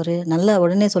டைலாக் பேசுவாரு. நல்லா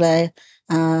உடனே சொல்ல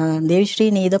தேவிஸ்ரீ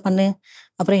நீ இதை பண்ணு.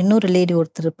 அப்புறம் இன்னொரு லேடி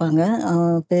ஒருத்தர் இருப்பாங்க,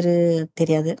 பேரு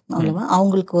தெரியாது அவ்வளவா.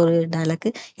 அவங்களுக்கு ஒரு டைலாக்,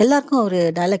 எல்லாருக்கும் ஒரு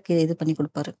டைலாக் இது பண்ணி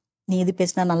கொடுப்பாரு. நீ இது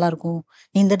பேசினா நல்லா இருக்கும்,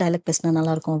 நீ இந்த டைலாக் பேசினா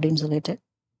நல்லா இருக்கும் அப்படின்னு சொல்லிட்டு.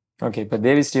 ஓகே. இப்போ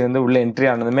தேவிஸ்ரீ வந்து உள்ள என்ட்ரி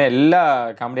ஆனதுமே எல்லா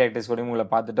காமெடி ஆக்டர்ஸ் கூடயும் உங்களை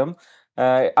பார்த்துட்டோம்.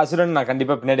 அசுரன் நான்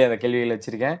கண்டிப்பா பின்னாடி அந்த கேள்விகள்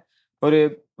வச்சிருக்கேன். ஒரு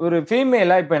ஒரு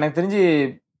ஃபீமேலா இப்போ எனக்கு தெரிஞ்சு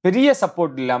பெரிய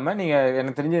சப்போர்ட் இல்லாம நீங்க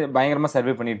எனக்கு தெரிஞ்சு பயங்கரமா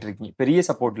சர்வே பண்ணிட்டு இருக்கீங்க. பெரிய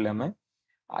சப்போர்ட் இல்லாம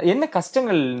என்ன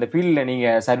கஷ்டங்கள் இந்த ஃபீல்ட்ல நீங்க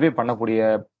சர்வே பண்ணக்கூடிய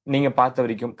நீங்க பார்த்த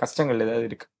வரைக்கும் கஷ்டங்கள் ஏதாவது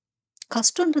இருக்கு?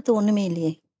 கஷ்டன்றது ஒண்ணுமே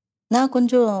இல்லையே. நான்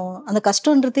கொஞ்சம் அந்த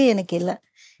கஷ்டன்றதே எனக்கு இல்லை.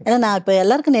 ஏன்னா நான் இப்போ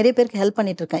எல்லாருக்கும் நிறைய பேருக்கு ஹெல்ப்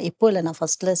பண்ணிட்டு இருக்கேன். இப்போ இல்லை, நான்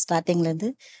ஃபர்ஸ்ட்ல ஸ்டார்டிங்ல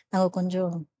இருந்து நாங்கள்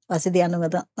கொஞ்சம்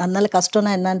வசதியானவங்க தான். அதனால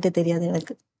கஷ்டம்னா என்னன்ட்டு தெரியாது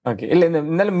எனக்கு. ஓகே. இல்ல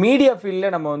இந்த மீடியா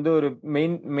ஃபீல்ட்ல நம்ம வந்து ஒரு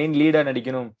மெயின் லீடா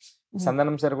நடிக்கணும்.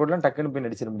 சந்தானம் சார் கூட டக்குன்னு போய்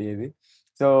நடிச்சிட முடியாது.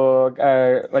 ஸோ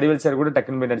வடிவேல் சார் கூட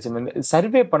டக்குன்னு போய் நடிச்சிருந்தேன்.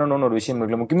 சர்வே பண்ணணும்னு ஒரு விஷயம்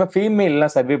இருக்குல்ல, முக்கியமா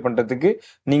ஃபீமேல்லாம் சர்வே பண்றதுக்கு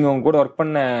நீங்க உங்க கூட ஒர்க்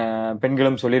பண்ண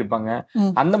பெண்களும் சொல்லியிருப்பாங்க.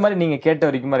 அந்த மாதிரி நீங்க கேட்ட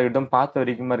வரைக்குமா இருக்கட்டும், பார்த்த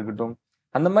வரைக்குமா இருக்கட்டும்,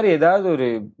 அந்த மாதிரி ஏதாவது ஒரு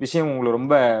விஷயம் உங்களுக்கு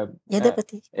ரொம்ப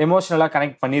எமோஷனலா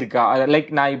கனெக்ட் பண்ணிருக்கா? லைக்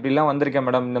நான் இப்படி எல்லாம் வந்திருக்கேன்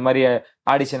மேடம், இந்த மாதிரி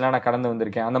ஆடிஷன்லாம் நான் கடந்து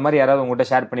வந்திருக்கேன், அந்த மாதிரி யாராவது உங்ககிட்ட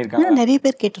ஷேர் பண்ணிருக்காங்க? நிறைய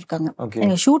பேர்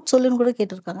கேட்டிருக்காங்க. ஷூட் சொல்லுன்னு கூட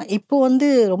கேட்டிருக்காங்க. இப்போ வந்து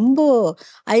ரொம்ப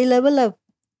ஹை லெவல்ல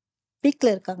பீக்ல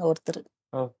இருக்காங்க ஒருத்தர்.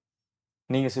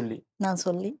 நீங்க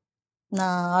சொல்லி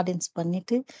நான் ஆடியன்ஸ்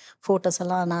பண்ணிட்டு போட்டோஸ்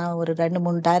எல்லாம் நான் ஒரு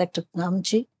 2-3 டைரக்டருக்கு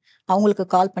காமிச்சு அவங்களுக்கு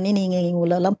கால் பண்ணி நீங்க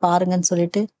இவ்வளோலாம் பாருங்கன்னு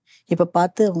சொல்லிட்டு இப்ப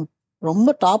பார்த்து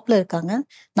ரொம்ப டாப்ல இருக்காங்க.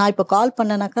 நான் இப்ப கால்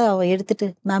பண்ணனாக்கா அவ எடுத்துட்டு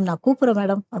மேம் நான் கூப்பிடுறேன்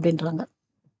மேடம் அப்படின்றாங்க.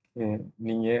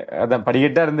 நீங்க அதான்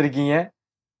படிக்கட்டா இருந்திருக்கீங்க,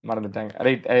 மறந்துட்டாங்க.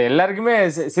 ரைட். எல்லாருக்குமே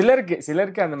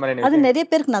சிலருக்கு அந்த மாதிரி அது நிறைய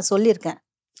பேருக்கு நான் சொல்லியிருக்கேன்.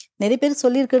 நிறைய பேர்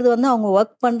சொல்லியிருக்கிறது வந்து அவங்க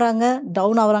ஒர்க் பண்றாங்க,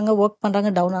 டவுன் ஆகுறாங்க, ஒர்க் பண்றாங்க,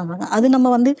 டவுன் ஆகுறாங்க. அது நம்ம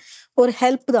வந்து ஒரு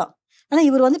ஹெல்ப் தான். ஆனா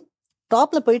இவர் வந்து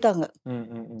டாப்ல போயிட்டாங்க.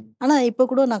 ஆனா இப்ப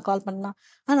கூட நான் கால் பண்ணலாம்,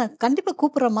 ஆனா கண்டிப்பா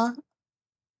கூப்பிடுறேம்மா.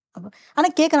 ஆனா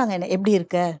கேக்குறாங்க என்ன எப்படி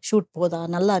இருக்க, ஷூட் போதா,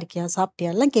 நல்லா இருக்கியா,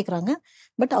 சாப்பிட்டியா எல்லாம் கேக்குறாங்க.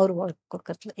 பட் அவர் ஒர்க்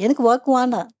கொடுக்கறதுல எனக்கு ஒர்க்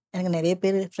வேண்டாம். எனக்கு நிறைய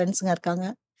பேர் ஃப்ரெண்ட்ஸுங்க இருக்காங்க.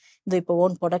 இது இப்போ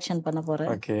ஓன் ப்ரொடக்ஷன் பண்ண போறேன்.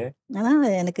 ஆனா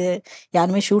எனக்கு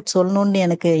யாருமே ஷூட் சொல்லணும்னு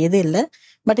எனக்கு இது இல்லை.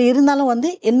 பட் இருந்தாலும் வந்து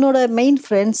என்னோட மெயின்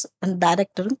ஃப்ரெண்ட்ஸ் அண்ட்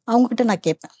டைரக்டரும் அவங்க கிட்ட நான்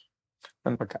கேட்பேன்.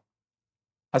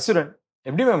 அசுரன்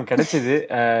எப்படி மேம் கிடைச்சது?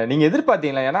 நீங்க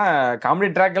எதிர்பார்த்தீங்களா? ஏன்னா காமெடி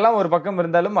ட்ராக் எல்லாம் ஒரு பக்கம்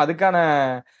இருந்தாலும்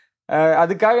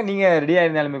அதுக்காக நீங்க ரெடி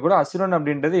ஆயிருந்தாலுமே கூட அசுரன்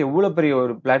அப்படின்றது எவ்வளவு பெரிய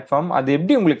ஒரு பிளாட்ஃபார்ம். அது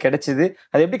எப்படி உங்களுக்கு கிடைச்சது?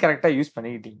 அது எப்படி கரெக்டா யூஸ்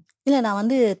பண்ணிக்கிட்டீங்க? இல்ல நான்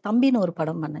வந்து தம்பின்னு ஒரு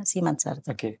படம் பண்ணேன், சீமான் சார்.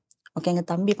 ஓகேங்க,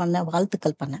 தம்பி பண்ண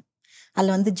வாழ்த்துக்கள் பண்ணேன்.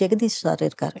 அதுல வந்து ஜெகதீஷ் சார்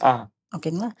இருக்காரு.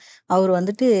 ஓகேங்களா, அவர்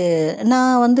வந்துட்டு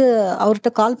நான் வந்து அவர்கிட்ட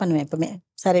கால் பண்ணுவேன் எப்பவுமே.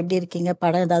 சார் எப்படி இருக்கீங்க,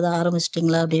 படம் ஏதாவது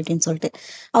ஆரம்பிச்சிட்டிங்களா அப்படி இப்படின்னு சொல்லிட்டு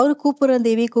அவரு கூப்பிட்றேன்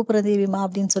தேவிமா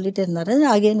அப்படின்னு சொல்லிட்டு இருந்தாரு.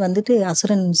 அகைன் வந்துட்டு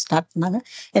அசுரன் ஸ்டார்ட் பண்ணாங்க.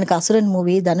 எனக்கு அசுரன்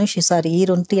மூவி தனுஷ் சார்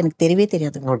ஹீரோன்ட்டு எனக்கு தெரியவே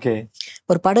தெரியாது. ஓகே.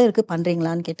 ஒரு படம் இருக்கு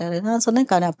பண்றீங்களான்னு கேட்டாரு. நான் சொன்னேன்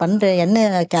நான் பண்றேன்,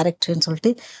 என்ன கேரக்டர்ன்னு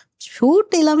சொல்லிட்டு.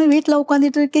 ஷூட் இல்லாம வீட்டுல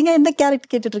உட்காந்துட்டு இருக்கீங்க, என்ன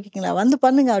கேரக்டர் கேட்டுட்டு இருக்கீங்களா, வந்து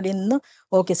பண்ணுங்க அப்படின்னு.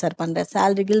 ஓகே சார் பண்றேன்.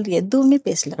 சேலரிகள் எதுவுமே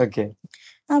பேசல. ஓகே.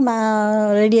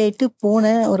 ரெடி ஆயிட்டு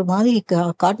போனேன். ஒரு மாதிரி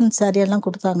காட்டன் சாரி எல்லாம்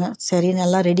கொடுத்தாங்க. சரி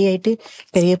நல்லா ரெடி ஆயிட்டு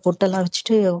பெரிய பொட்டெல்லாம்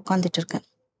வச்சுட்டு உட்காந்துட்டு இருக்கேன்.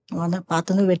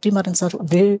 பார்த்தோம் வெற்றிமாறன் சார்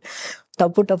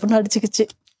டப்பு டப்புன்னு அடிச்சுக்கிச்சு.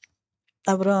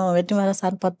 அப்புறம் வெற்றிமாறன்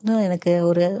சார் பார்த்தோன்னா எனக்கு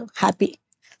ஒரு ஹாப்பி.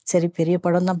 சரி பெரிய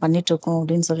படம் தான் பண்ணிட்டு இருக்கோம்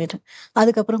அப்படின்னு சொல்லிட்டு.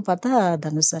 அதுக்கப்புறம் பார்த்தா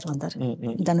தனுஷ் சார் வந்தார்.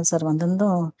 தனுஷ் சார்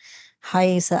வந்திருந்தோம்.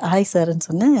 ஹாய் சார்ன்னு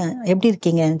சொன்னேன். எப்படி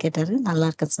இருக்கீங்கன்னு கேட்டாரு. நல்லா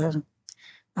இருக்கேன் சார்.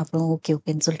 அப்புறம்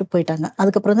ஓகேன்னு சொல்லிட்டு போயிட்டாங்க.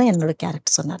 அதுக்கப்புறம் தான் என்னோட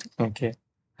கேரக்டர் சொன்னாரு. ஓகே.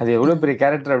 அது எவ்வளவு பெரிய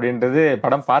கேரக்டர் அப்படின்றது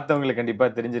படம் பார்த்தவங்களுக்கு கண்டிப்பா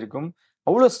தெரிஞ்சிருக்கும்.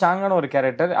 அவ்வளவு ஸ்ட்ராங்கான ஒரு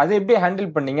கேரக்டர். அதை எப்படி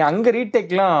ஹேண்டில் பண்ணீங்க? அங்க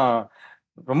ரீடேக்லாம்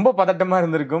ரொம்ப பதட்டமா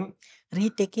இருந்திருக்கும்.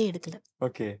 ரீடேக்கே எடுக்கல.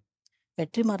 ஓகே.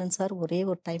 வெற்றிமாறன் சார் ஒரே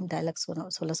ஒரு டைம் டைலாக்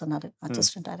சொல்ல சொன்னாரு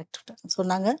அசிஸ்டன்ட் டைரக்டர்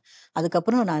சொன்னாங்க.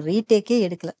 அதுக்கப்புறம் நான் ரீடேக்கே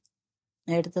எடுக்கல.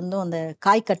 எடுத்திருந்தோம் அந்த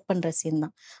காய் கட் பண்ற சீன்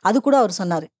தான். அது கூட அவர்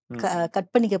சொன்னாரு, கட்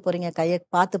பண்ணிக்க போறீங்க, கையை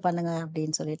பார்த்து பண்ணுங்க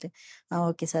அப்படின்னு சொல்லிட்டு.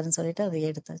 ஓகே சார்ன்னு சொல்லிட்டு அதை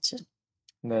எடுத்தாச்சு.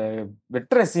 இந்த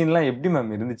வெட்டுற சீன்லாம் எப்படி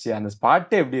மேம் இருந்துச்சு? அந்த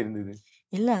ஸ்பாட்டே எப்படி இருந்தது?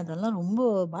 இல்ல அதெல்லாம் ரொம்ப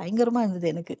பயங்கரமா இருந்தது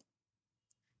எனக்கு.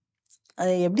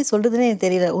 அது எப்படி சொல்றதுன்னே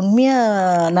தெரியல. உண்மையா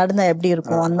நடந்தா எப்படி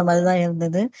இருக்கும் அந்த மாதிரிதான்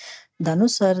இருந்தது.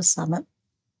 தனுஷ் சார் செம.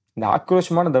 இந்த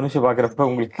ஆக்ரோஷமான தனுஷை பாக்குறப்ப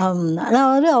உங்களுக்கு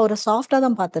நான் அவரை சாஃப்டா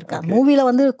தான் பார்த்திருக்கேன். மூவில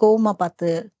வந்து கோவமா பார்த்து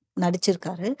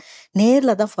நடிச்சிருக்காரு.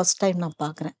 நேர்ல தான் ஃபர்ஸ்ட் டைம் நான்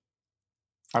பாக்குறேன்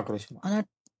ஆக்ரோஷமா. ஆனா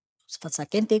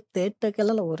செகண்ட் டேக் தேர்ட் டேக்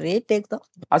எல்லாம் ஒரே டேக் தான்.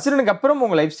 அசுரனுக்கு அப்புறம்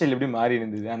உங்க லைஃப் ஸ்டைல் எப்படி மாறி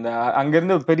இருந்தது? அந்த அங்க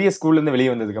இருந்து ஒரு பெரிய ஸ்கூல்ல இருந்து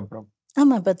வெளியே வந்ததுக்கு அப்புறம்?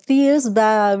 ஆமா, இப்ப 3 இயர்ஸ்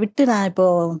விட்டு நான் இப்போ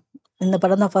இந்த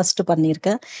படம் தான் ஃபர்ஸ்ட்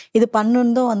பண்ணியிருக்கேன். இது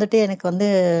பண்ணும் வந்துட்டு எனக்கு வந்து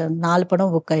 4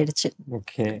 படம் புக் ஆயிடுச்சு.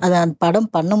 அது அந்த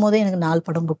படம் பண்ணும் போதே எனக்கு 4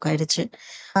 படம் புக் ஆயிடுச்சு.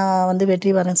 வந்து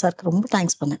வெற்றிமாறன் சாருக்கு ரொம்ப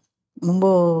தேங்க்ஸ் பண்ணேன். ரொம்ப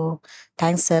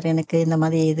தேங்க்ஸ் சார், எனக்கு இந்த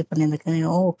மாதிரி இது பண்ணியிருக்கேன்.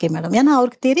 Okay madam. ஏன்னா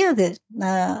அவருக்கு தெரியாது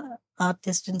நான்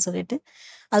ஆர்டிஸ்ட்ன்னு சொல்லிட்டு.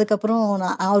 அதுக்கப்புறம்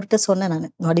நான் அவர்கிட்ட சொன்னேன், நான்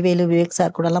வடிவேலு விவேக்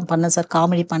சார் கூட எல்லாம் பண்ணேன் சார்,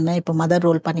 காமெடி பண்ணேன், இப்போ மதர்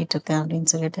ரோல் பண்ணிட்டு இருக்கேன் அப்படின்னு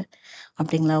சொல்லிட்டு.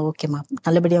 அப்படிங்களா, ஓகேம்மா,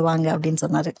 நல்லபடியா வாங்க அப்படின்னு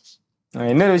சொன்னாரு.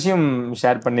 இன்னொரு விஷயம்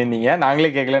ஷேர் பண்ணிருந்தீங்க,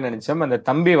 நாங்களே கேட்கலன்னு நினைச்சோம். அந்த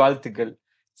தம்பி வாழ்த்துக்கள்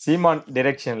சீமான்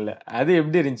டைரக்ஷன்ல, அது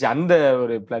எப்படி இருந்துச்சு அந்த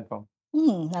ஒரு பிளாட்ஃபார்ம்?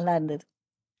 நல்லா இருந்தது.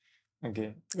 ஓகே.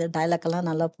 டயலாக் எல்லாம்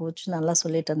நல்லா போச்சு, நல்லா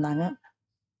சொல்லிட்டு இருந்தாங்க.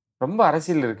 ரொம்ப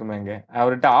அரசியல் இருக்குமேங்க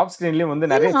அவர்கிட்ட. ஆஃப் ஸ்கிரீன்லயும் வந்து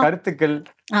நிறைய கருத்துக்கள்.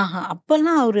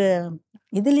 அப்பெல்லாம் அவரு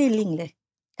இதுலயே இல்லைங்களே.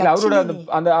 அவரோட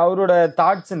அந்த அவரோட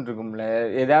தாட்ஸ் இருக்கும்ல,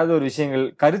 ஏதாவது ஒரு விஷயங்கள்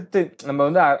கருத்து, நம்ம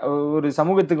வந்து ஒரு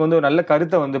சமூகத்துக்கு வந்து ஒரு நல்ல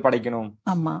கருத்தை வந்து படைக்கணும்.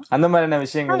 ஆமா, அந்த மாதிரியான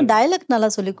விஷயங்கள். டயலாக் நல்லா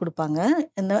சொல்லி கொடுப்பாங்க.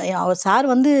 அவர் சார்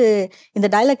வந்து இந்த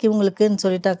டயலாக் இவங்களுக்குன்னு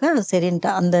சொல்லிட்டாக்கா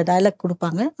சரின்ட்டு அந்த டயலாக்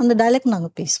கொடுப்பாங்க. அந்த டயலாக்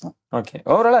நாங்க பேசுவோம். ஓகே.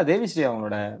 ஓவராலா தேவிஸ்ரீ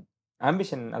அவங்களோட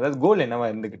ஆம்பிஷன், அதாவது கோல் என்னவா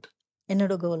இருந்துகிட்டு?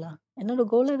 என்னோட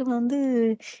கோல் வந்து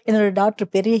என்னோட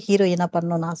டாக்டர் பெரிய ஹீரோயினா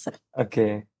பண்ணணும்னு ஆசை. ஓகே.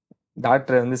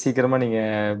 டாக்டரை வந்து சீக்கிரமா நீங்க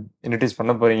இன்ட்ரோடியூஸ்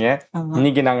பண்ண போறீங்க.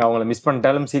 இன்னைக்கு நாங்க அவங்கள மிஸ்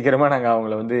பண்ணிட்டாலும் சீக்கிரமா நாங்க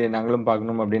அவங்கள வந்து நாங்களும்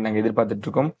பார்க்கணும் அப்படின்னு நாங்க எதிர்பார்த்துட்டு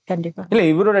இருக்கோம். கண்டிப்பா. இல்ல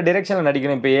இவரோட டைரக்ஷன்ல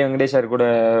நடிக்கணும். இப்ப வெங்கடேஷ் சார் கூட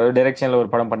டைரக்ஷன்ல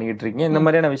ஒரு படம் பண்ணிக்கிட்டு இருக்கீங்க. இந்த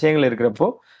மாதிரியான விஷயங்கள் இருக்கிறப்போ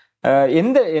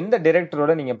எந்த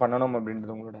டைரக்டரோட நீங்க பண்ணணும்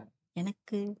அப்படின்றது உங்களோட?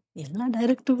 எனக்கு எல்லா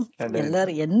டைரக்டரும்,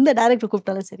 எல்லாரும் எந்த டைரக்டர்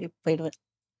கூப்பிட்டாலும் சரி போயிடுவேன்.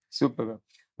 சூப்பர்.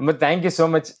 ரொம்ப தேங்க்யூ ஸோ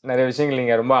மச். நிறைய விஷயங்கள்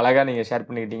நீங்க ரொம்ப அழகா நீங்க ஷேர்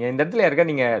பண்ணிக்கிட்டீங்க. இந்த இடத்துல யாருக்கா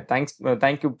நீங்க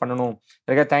தேங்க்யூ பண்ணணும்,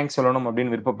 யாருக்கா தேங்க்ஸ் சொல்லணும்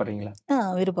அப்படின்னு விருப்பப்படுறீங்களா?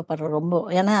 விருப்பப்படுறேன் ரொம்ப.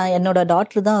 ஏன்னா என்னோட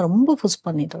டாக்டர் தான் ரொம்ப புஷ்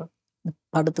பண்ணிட்டு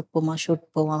படத்துக்கு போமா, ஷூட்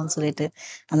போவான்னு சொல்லிட்டு.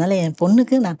 அதனால என்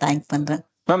பொண்ணுக்கு நான் தேங்க் பண்றேன்.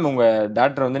 மேம், உங்க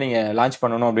டாக்டர் வந்து நீங்க லான்ச்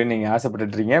பண்ணணும் அப்படின்னு நீங்க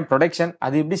ஆசைப்பட்டுட்டு இருக்கீங்க. ப்ரொடக்ஷன்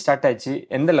அது எப்படி ஸ்டார்ட் ஆச்சு?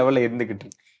 எந்த லெவல்ல இருந்துகிட்டு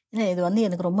இருக்கு? இது வந்து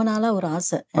எனக்கு ரொம்ப நாளா ஒரு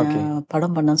ஆசை,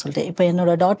 படம் பண்ணன்னு சொல்லிட்டு. இப்ப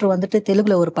என்னோட டாக்டர் வந்துட்டு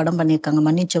தெலுங்குல ஒரு படம் பண்ணியிருக்காங்க,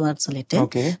 மன்னிச்சவான்னு சொல்லிட்டு.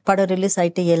 படம் ரிலீஸ்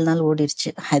ஆயிட்டு 7 நாள் ஓடிடுச்சு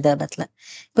ஹைதராபாத்ல.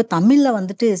 இப்ப தமிழ்ல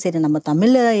வந்துட்டு சரி நம்ம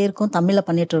தமிழ்ல இருக்கோம், தமிழ்ல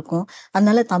பண்ணிட்டு இருக்கோம்,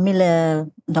 அதனால தமிழ்ல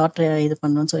டாக்டர் இது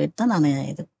பண்ணணும்னு சொல்லிட்டு தான் நான்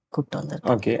இது கூப்பிட்டு வந்தேன்.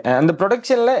 ஓகே. அந்த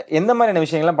ப்ரொடக்ஷன்ல எந்த மாதிரியான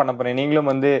விஷயங்கள்லாம் பண்ண போறீங்க?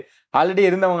 நீங்களும் வந்து ஆல்ரெடி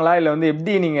இருந்தவங்களா, இல்ல வந்து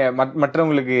எப்படி நீங்க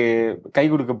மற்றவங்களுக்கு கை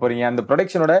கொடுக்க போறீங்க? அந்த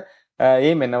ப்ரொடக்ஷனோட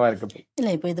எய்ம் என்னவா இருக்கு?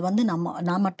 இல்ல இப்ப இது வந்து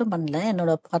நான் மட்டும் பண்ணல,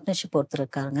 என்னோட பார்ட்னர்ஷிப் ஒருத்தர்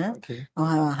இருக்காங்க,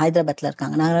 ஹைதராபாத்ல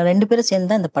இருக்காங்க. நாங்க 2 பேரும் சேர்ந்து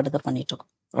தான் இந்த படத்தை பண்ணிட்டு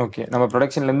இருக்கோம். ஓகே. நம்ம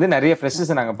ப்ரொடக்ஷன்ல இருந்து நிறைய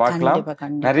ஃப்ரெஷர்ஸ் நாங்க பார்க்கலாம்,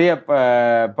 நிறைய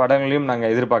படங்களையும் நாங்க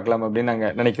எதிர்பார்க்கலாம் அப்படின்னு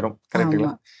நாங்க நினைக்கிறோம்.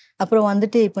 கரெக்ட்டுங்களா? அப்புறம்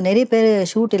வந்துட்டு இப்போ நிறைய பேர்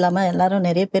ஷூட் இல்லாம எல்லாரும்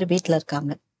நிறைய பேர் வீட்டுல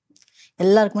இருக்காங்க.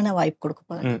 எல்லாருக்குமே நான் வாய்ப்பு கொடுக்க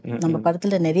போறேன். நம்ம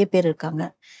படத்துல நிறைய பேர் இருக்காங்க,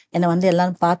 என்னை வந்து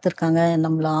எல்லாரும் பார்த்துருக்காங்க,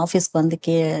 நம்மள ஆஃபீஸ்க்கு வந்து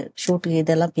ஷூட்டு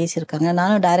இதெல்லாம் பேசியிருக்காங்க.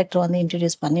 நானும் டைரக்டர் வந்து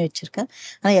இன்ட்ரடியூஸ் பண்ணி வச்சிருக்கேன்.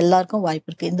 ஆனா எல்லாருக்கும் வாய்ப்பு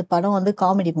இருக்கு. இந்த படம் வந்து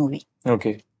comedy movie.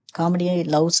 Okay. Comedy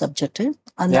love subject.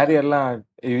 அந்த யார் யாரெல்லாம்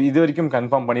இது வரைக்கும்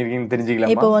கன்ஃபார்ம் பண்ணிருக்கீங்கன்னு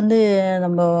தெரிஞ்சுக்கலாமா? இப்போ வந்து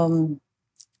நம்ம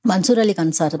மன்சூர் அலி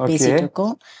கான் சார் Okay. பேசிட்டு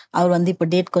இருக்கோம். அவர் வந்து இப்போ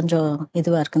டேட் கொஞ்சம்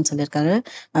இதுவா இருக்குன்னு சொல்லியிருக்காரு.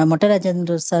 மொட்டை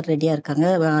ராஜேந்திர சார் ரெடியா இருக்காங்க,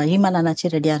 ஈமான்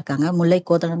அண்ணாச்சி ரெடியா இருக்காங்க, முல்லை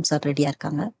கோதனம் சார் ரெடியா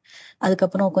இருக்காங்க.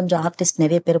 அதுக்கப்புறம் கொஞ்சம் ஆர்டிஸ்ட்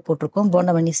நிறைய பேர் போட்டிருக்கோம்.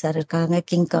 போண்டவண்ணி சார் இருக்காங்க,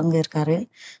 கிங் காங் இருக்காரு,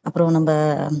 அப்புறம் நம்ம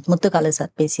முத்துக்காலு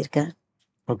சார் பேசியிருக்கேன்.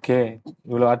 ஓகே,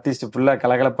 இவ்வளவு ஆர்டிஸ்ட் ஃபுல்லா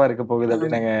கலகலப்பா இருக்க போகுது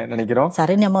அப்படின்னு நாங்க நினைக்கிறோம்.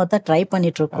 சரணி அம்மாவை தான் ட்ரை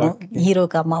பண்ணிட்டு இருக்கோம்,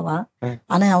 ஹீரோக்கு அம்மாவா.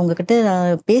 ஆனா அவங்க கிட்ட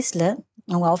பேசல,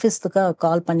 அவங்க ஆஃபீஸ்க்கு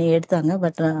கால் பண்ணி எடுத்தாங்க.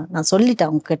 பட் நான் சொல்லிட்டேன்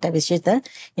அவங்க கிட்ட விஷயத்த,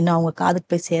 இன்னும் அவங்க காதுக்கு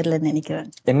போய் சேரலன்னு நினைக்கிறேன்.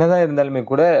 என்னதான் இருந்தாலுமே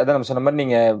கூட, அதான் நம்ம சொன்ன மாதிரி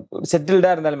நீங்க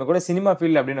செட்டில்டா இருந்தாலுமே கூட சினிமா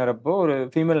ஃபீல்ட் அப்படின்னு வரப்போ ஒரு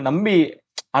ஃபீமேல் நம்பி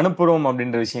அனுப்புறோம்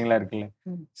அப்படின்ற விஷயங்கள்லாம் இருக்குல்ல.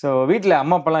 சோ வீட்டுல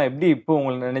அம்மா அப்பெல்லாம் எப்படி இப்போ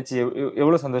உங்களை நினைச்சு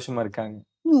எவ்வளவு சந்தோஷமா இருக்காங்க?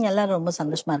 எல்லாரும் ரொம்ப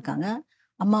சந்தோஷமா இருக்காங்க.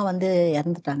 அம்மா வந்து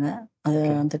இறந்துட்டாங்க. அது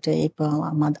வந்துட்டு இப்போ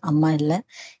அம்மா இல்லை.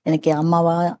 எனக்கு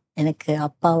அம்மாவா, எனக்கு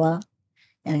அப்பாவா,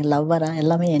 எனக்கு லவ்வரா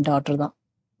எல்லாமே என் டாக்டர் தான்.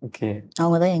 ஓகே,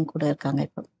 அவங்க தான் என் கூட இருக்காங்க.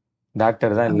 இப்போ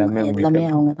டாக்டர் தான் எல்லாமே எல்லாமே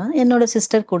அவங்க தான். என்னோட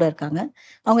சிஸ்டர் கூட இருக்காங்க.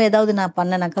 அவங்க ஏதாவது நான்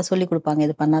பண்ணனாக்கா சொல்லி கொடுப்பாங்க,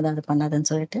 இது பண்ணாத அது பண்ணாதன்னு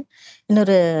சொல்லிட்டு.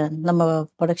 இன்னொரு நம்ம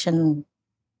ப்ரொடக்ஷன்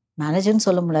மேனேஜர்னு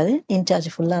சொல்ல முடியாது, இன்சார்ஜ்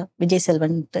ஃபுல்லா விஜய்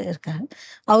செல்வன்ட்டு இருக்காரு.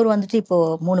 அவர் வந்துட்டு இப்போ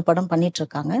 3 படம் பண்ணிட்டு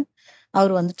இருக்காங்க.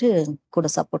 அவர் வந்துட்டு கூட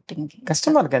சப்போர்ட்டிங்.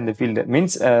 கஷ்டமா இருக்கா இந்த ஃபீல்டு?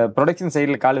 மீன்ஸ் ப்ரொடக்ஷன்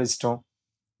சைடுல கால் வச்சிட்டோம்,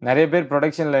 நிறைய பேர்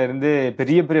ப்ரொடக்ஷன்ல இருந்து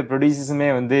பெரிய பெரிய ப்ரொடியூசர்ஸுமே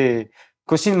வந்து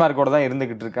கொஸ்டின் மார்க்கோட தான்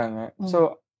இருந்துகிட்டு இருக்காங்க. ஸோ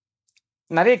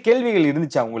நிறைய கேள்விகள்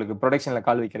இருந்துச்சா உங்களுக்கு ப்ரொடக்ஷன்ல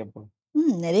கால் வைக்கிறப்போ?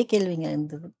 நிறைய கேள்விங்க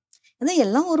இருந்தது. அதான்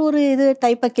எல்லாம் ஒரு இது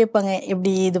டைப்பா கேட்பாங்க.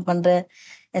 எப்படி இது பண்ற,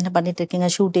 என்ன பண்ணிட்டு இருக்கீங்க,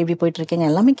 ஷூட் எப்படி போயிட்டு இருக்கீங்க,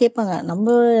 எல்லாமே கேட்பாங்க.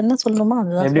 நம்ம என்ன சொல்லணுமோ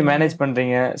அதுதான். எப்படி மேனேஜ்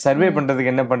பண்றீங்க, சர்வே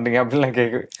பண்றதுக்கு என்ன பண்றீங்க அப்படிலாம்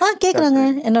கேக்குறாங்க.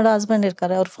 என்னோட ஹஸ்பண்ட்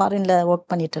இருக்காரு, அவர் ஃபாரின்ல ஒர்க்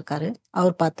பண்ணிட்டு இருக்காரு,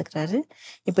 அவர் பாத்துக்கிறாரு.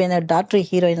 இப்போ என்னோட டாக்டர்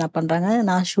ஹீரோயினா பண்றாங்க,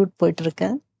 நான் ஷூட் போயிட்டு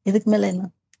இருக்கேன். இதுக்கு மேல என்ன?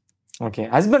 ஓகே,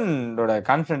 ஹஸ்பண்டோட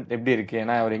கான்ஃபிடன்ட் எப்படி இருக்கு?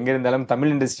 ஏன்னா அவர் எங்க இருந்தாலும்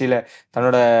தமிழ் இண்டஸ்ட்ரியில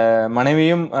தன்னோட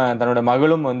மனைவியும் தன்னோட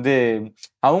மகளும் வந்து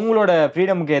அவங்களோட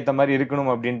ஃப்ரீடமுக்கு ஏத்த மாதிரி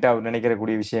இருக்கணும் அப்படின்ட்டு அவர் நினைக்கிற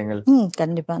கூடிய விஷயங்கள்.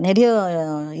 கண்டிப்பா நிறைய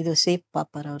இது சேஃப்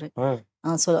பாப்பாரு அவரு.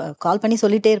 கால் பண்ணி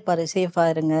சொல்லிட்டே இருப்பாரு, சேஃபா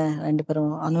இருங்க 2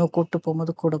 பேரும், அணுவை கூப்பிட்டு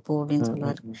போகும்போது கூட போ அப்படின்னு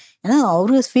சொல்லுவாரு. ஏன்னா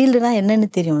அவரு ஃபீல்டுனா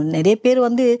என்னன்னு தெரியும். நிறைய பேர்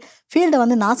வந்து ஃபீல்டை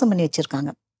வந்து நாசம் பண்ணி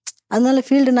வச்சிருக்காங்க. அதனால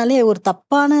ஃபீல்டுனாலே ஒரு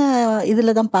தப்பான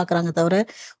இதுல தான் பாக்குறாங்க தவிர,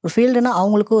 ஒரு ஃபீல்டுனா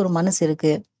அவங்களுக்கு ஒரு மனசு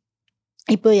இருக்கு.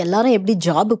 இப்போ எல்லாரும் எப்படி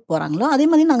ஜாபுக்கு போறாங்களோ அதே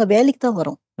மாதிரி நாங்க வேலைக்கு தான்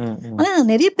வரோம். ஆனா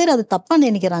நிறைய பேர் அது தப்பா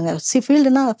நினைக்கிறாங்க.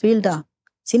 ஃபீல்டுனா ஃபீல்டா,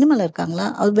 சினிமால இருக்காங்களா,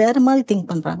 அது வேற மாதிரி திங்க்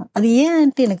பண்றாங்க. அது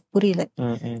ஏன்ட்டு எனக்கு புரியல.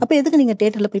 அப்ப எதுக்கு நீங்க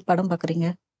தியேட்டர்ல போய் படம் பாக்குறீங்க?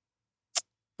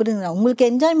 புரியுதுங்களா? உங்களுக்கு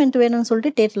என்ஜாய்மெண்ட் வேணும்னு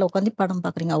சொல்லிட்டு தியேட்டர்ல உட்காந்து படம்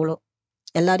பாக்குறீங்க, அவ்வளோ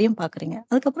எல்லாரையும் பாக்குறீங்க.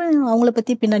 அதுக்கப்புறம் அவங்கள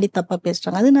பத்தி பின்னாடி தப்பா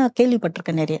பேசுறாங்க. அது நான்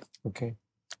கேள்விப்பட்டிருக்கேன் நிறைய.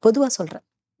 பொதுவா சொல்றேன்.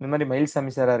 இந்த மாதிரி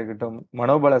மயில்சாமி சாரா இருக்கட்டும்,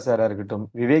 மனோபாலா சாரா இருக்கட்டும்,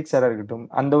 விவேக் சாரா இருக்கட்டும்,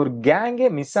 அந்த ஒரு கேங்கே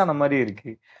மிஸ் ஆன மாதிரி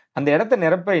இருக்கு. அந்த இடத்த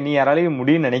நிரப்ப நீ யாராலையும்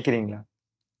முடியும்னு நினைக்கிறீங்களா?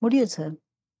 முடியும் சார்,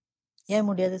 ஏன்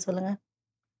முடியாது சொல்லுங்க.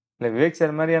 இல்ல, விவேக்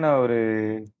சார் மாதிரியான ஒரு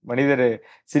மனிதர்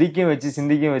சிரிக்கும் வச்சு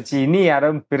சிந்திக்கும் வச்சு இனி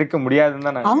யாரும் பிறக்க முடியாதுன்னு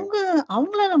தான்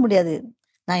அவங்களால முடியாது.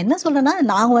 நான் என்ன சொல்றேன்னா,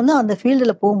 நாங்க வந்து அந்த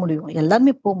ஃபீல்டுல போக முடியும்,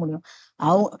 எல்லாருமே போக முடியும்.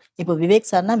 இப்போ விவேக்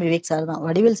சார்னா விவேக் சார் தான்,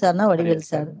 வடிவேல் சார்னா வடிவேல்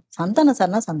சார், சந்தான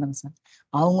சார்னா சந்தான சார்.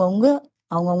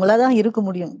 அவங்கவுங்களாதான் இருக்க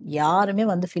முடியும், யாருமே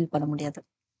வந்து ஃபீல் பண்ண முடியாது.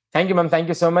 Thank you ma'am,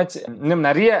 thank you so much. இன்னும்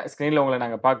நிறைய ஸ்கிரீன்ல உங்களை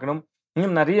நாங்க பார்க்கணும்,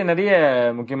 இன்னும் நிறைய நிறைய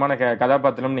முக்கியமான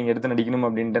கதாபாத்திரம் நீங்க எடுத்து நடிக்கணும்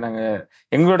அப்படின்ட்டு நாங்க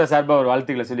எங்களோட சார்பா ஒரு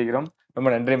வாழ்த்துக்களை சொல்லிக்கிறோம். ரொம்ப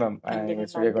நன்றி மேம், எங்க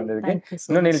ஸ்டுடியோக்கு வந்ததுக்கு.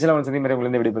 இன்னும் நிகழ்ச்சியில அவங்க சந்தி மாதிரி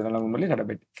உங்களை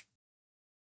விடைபெறும்.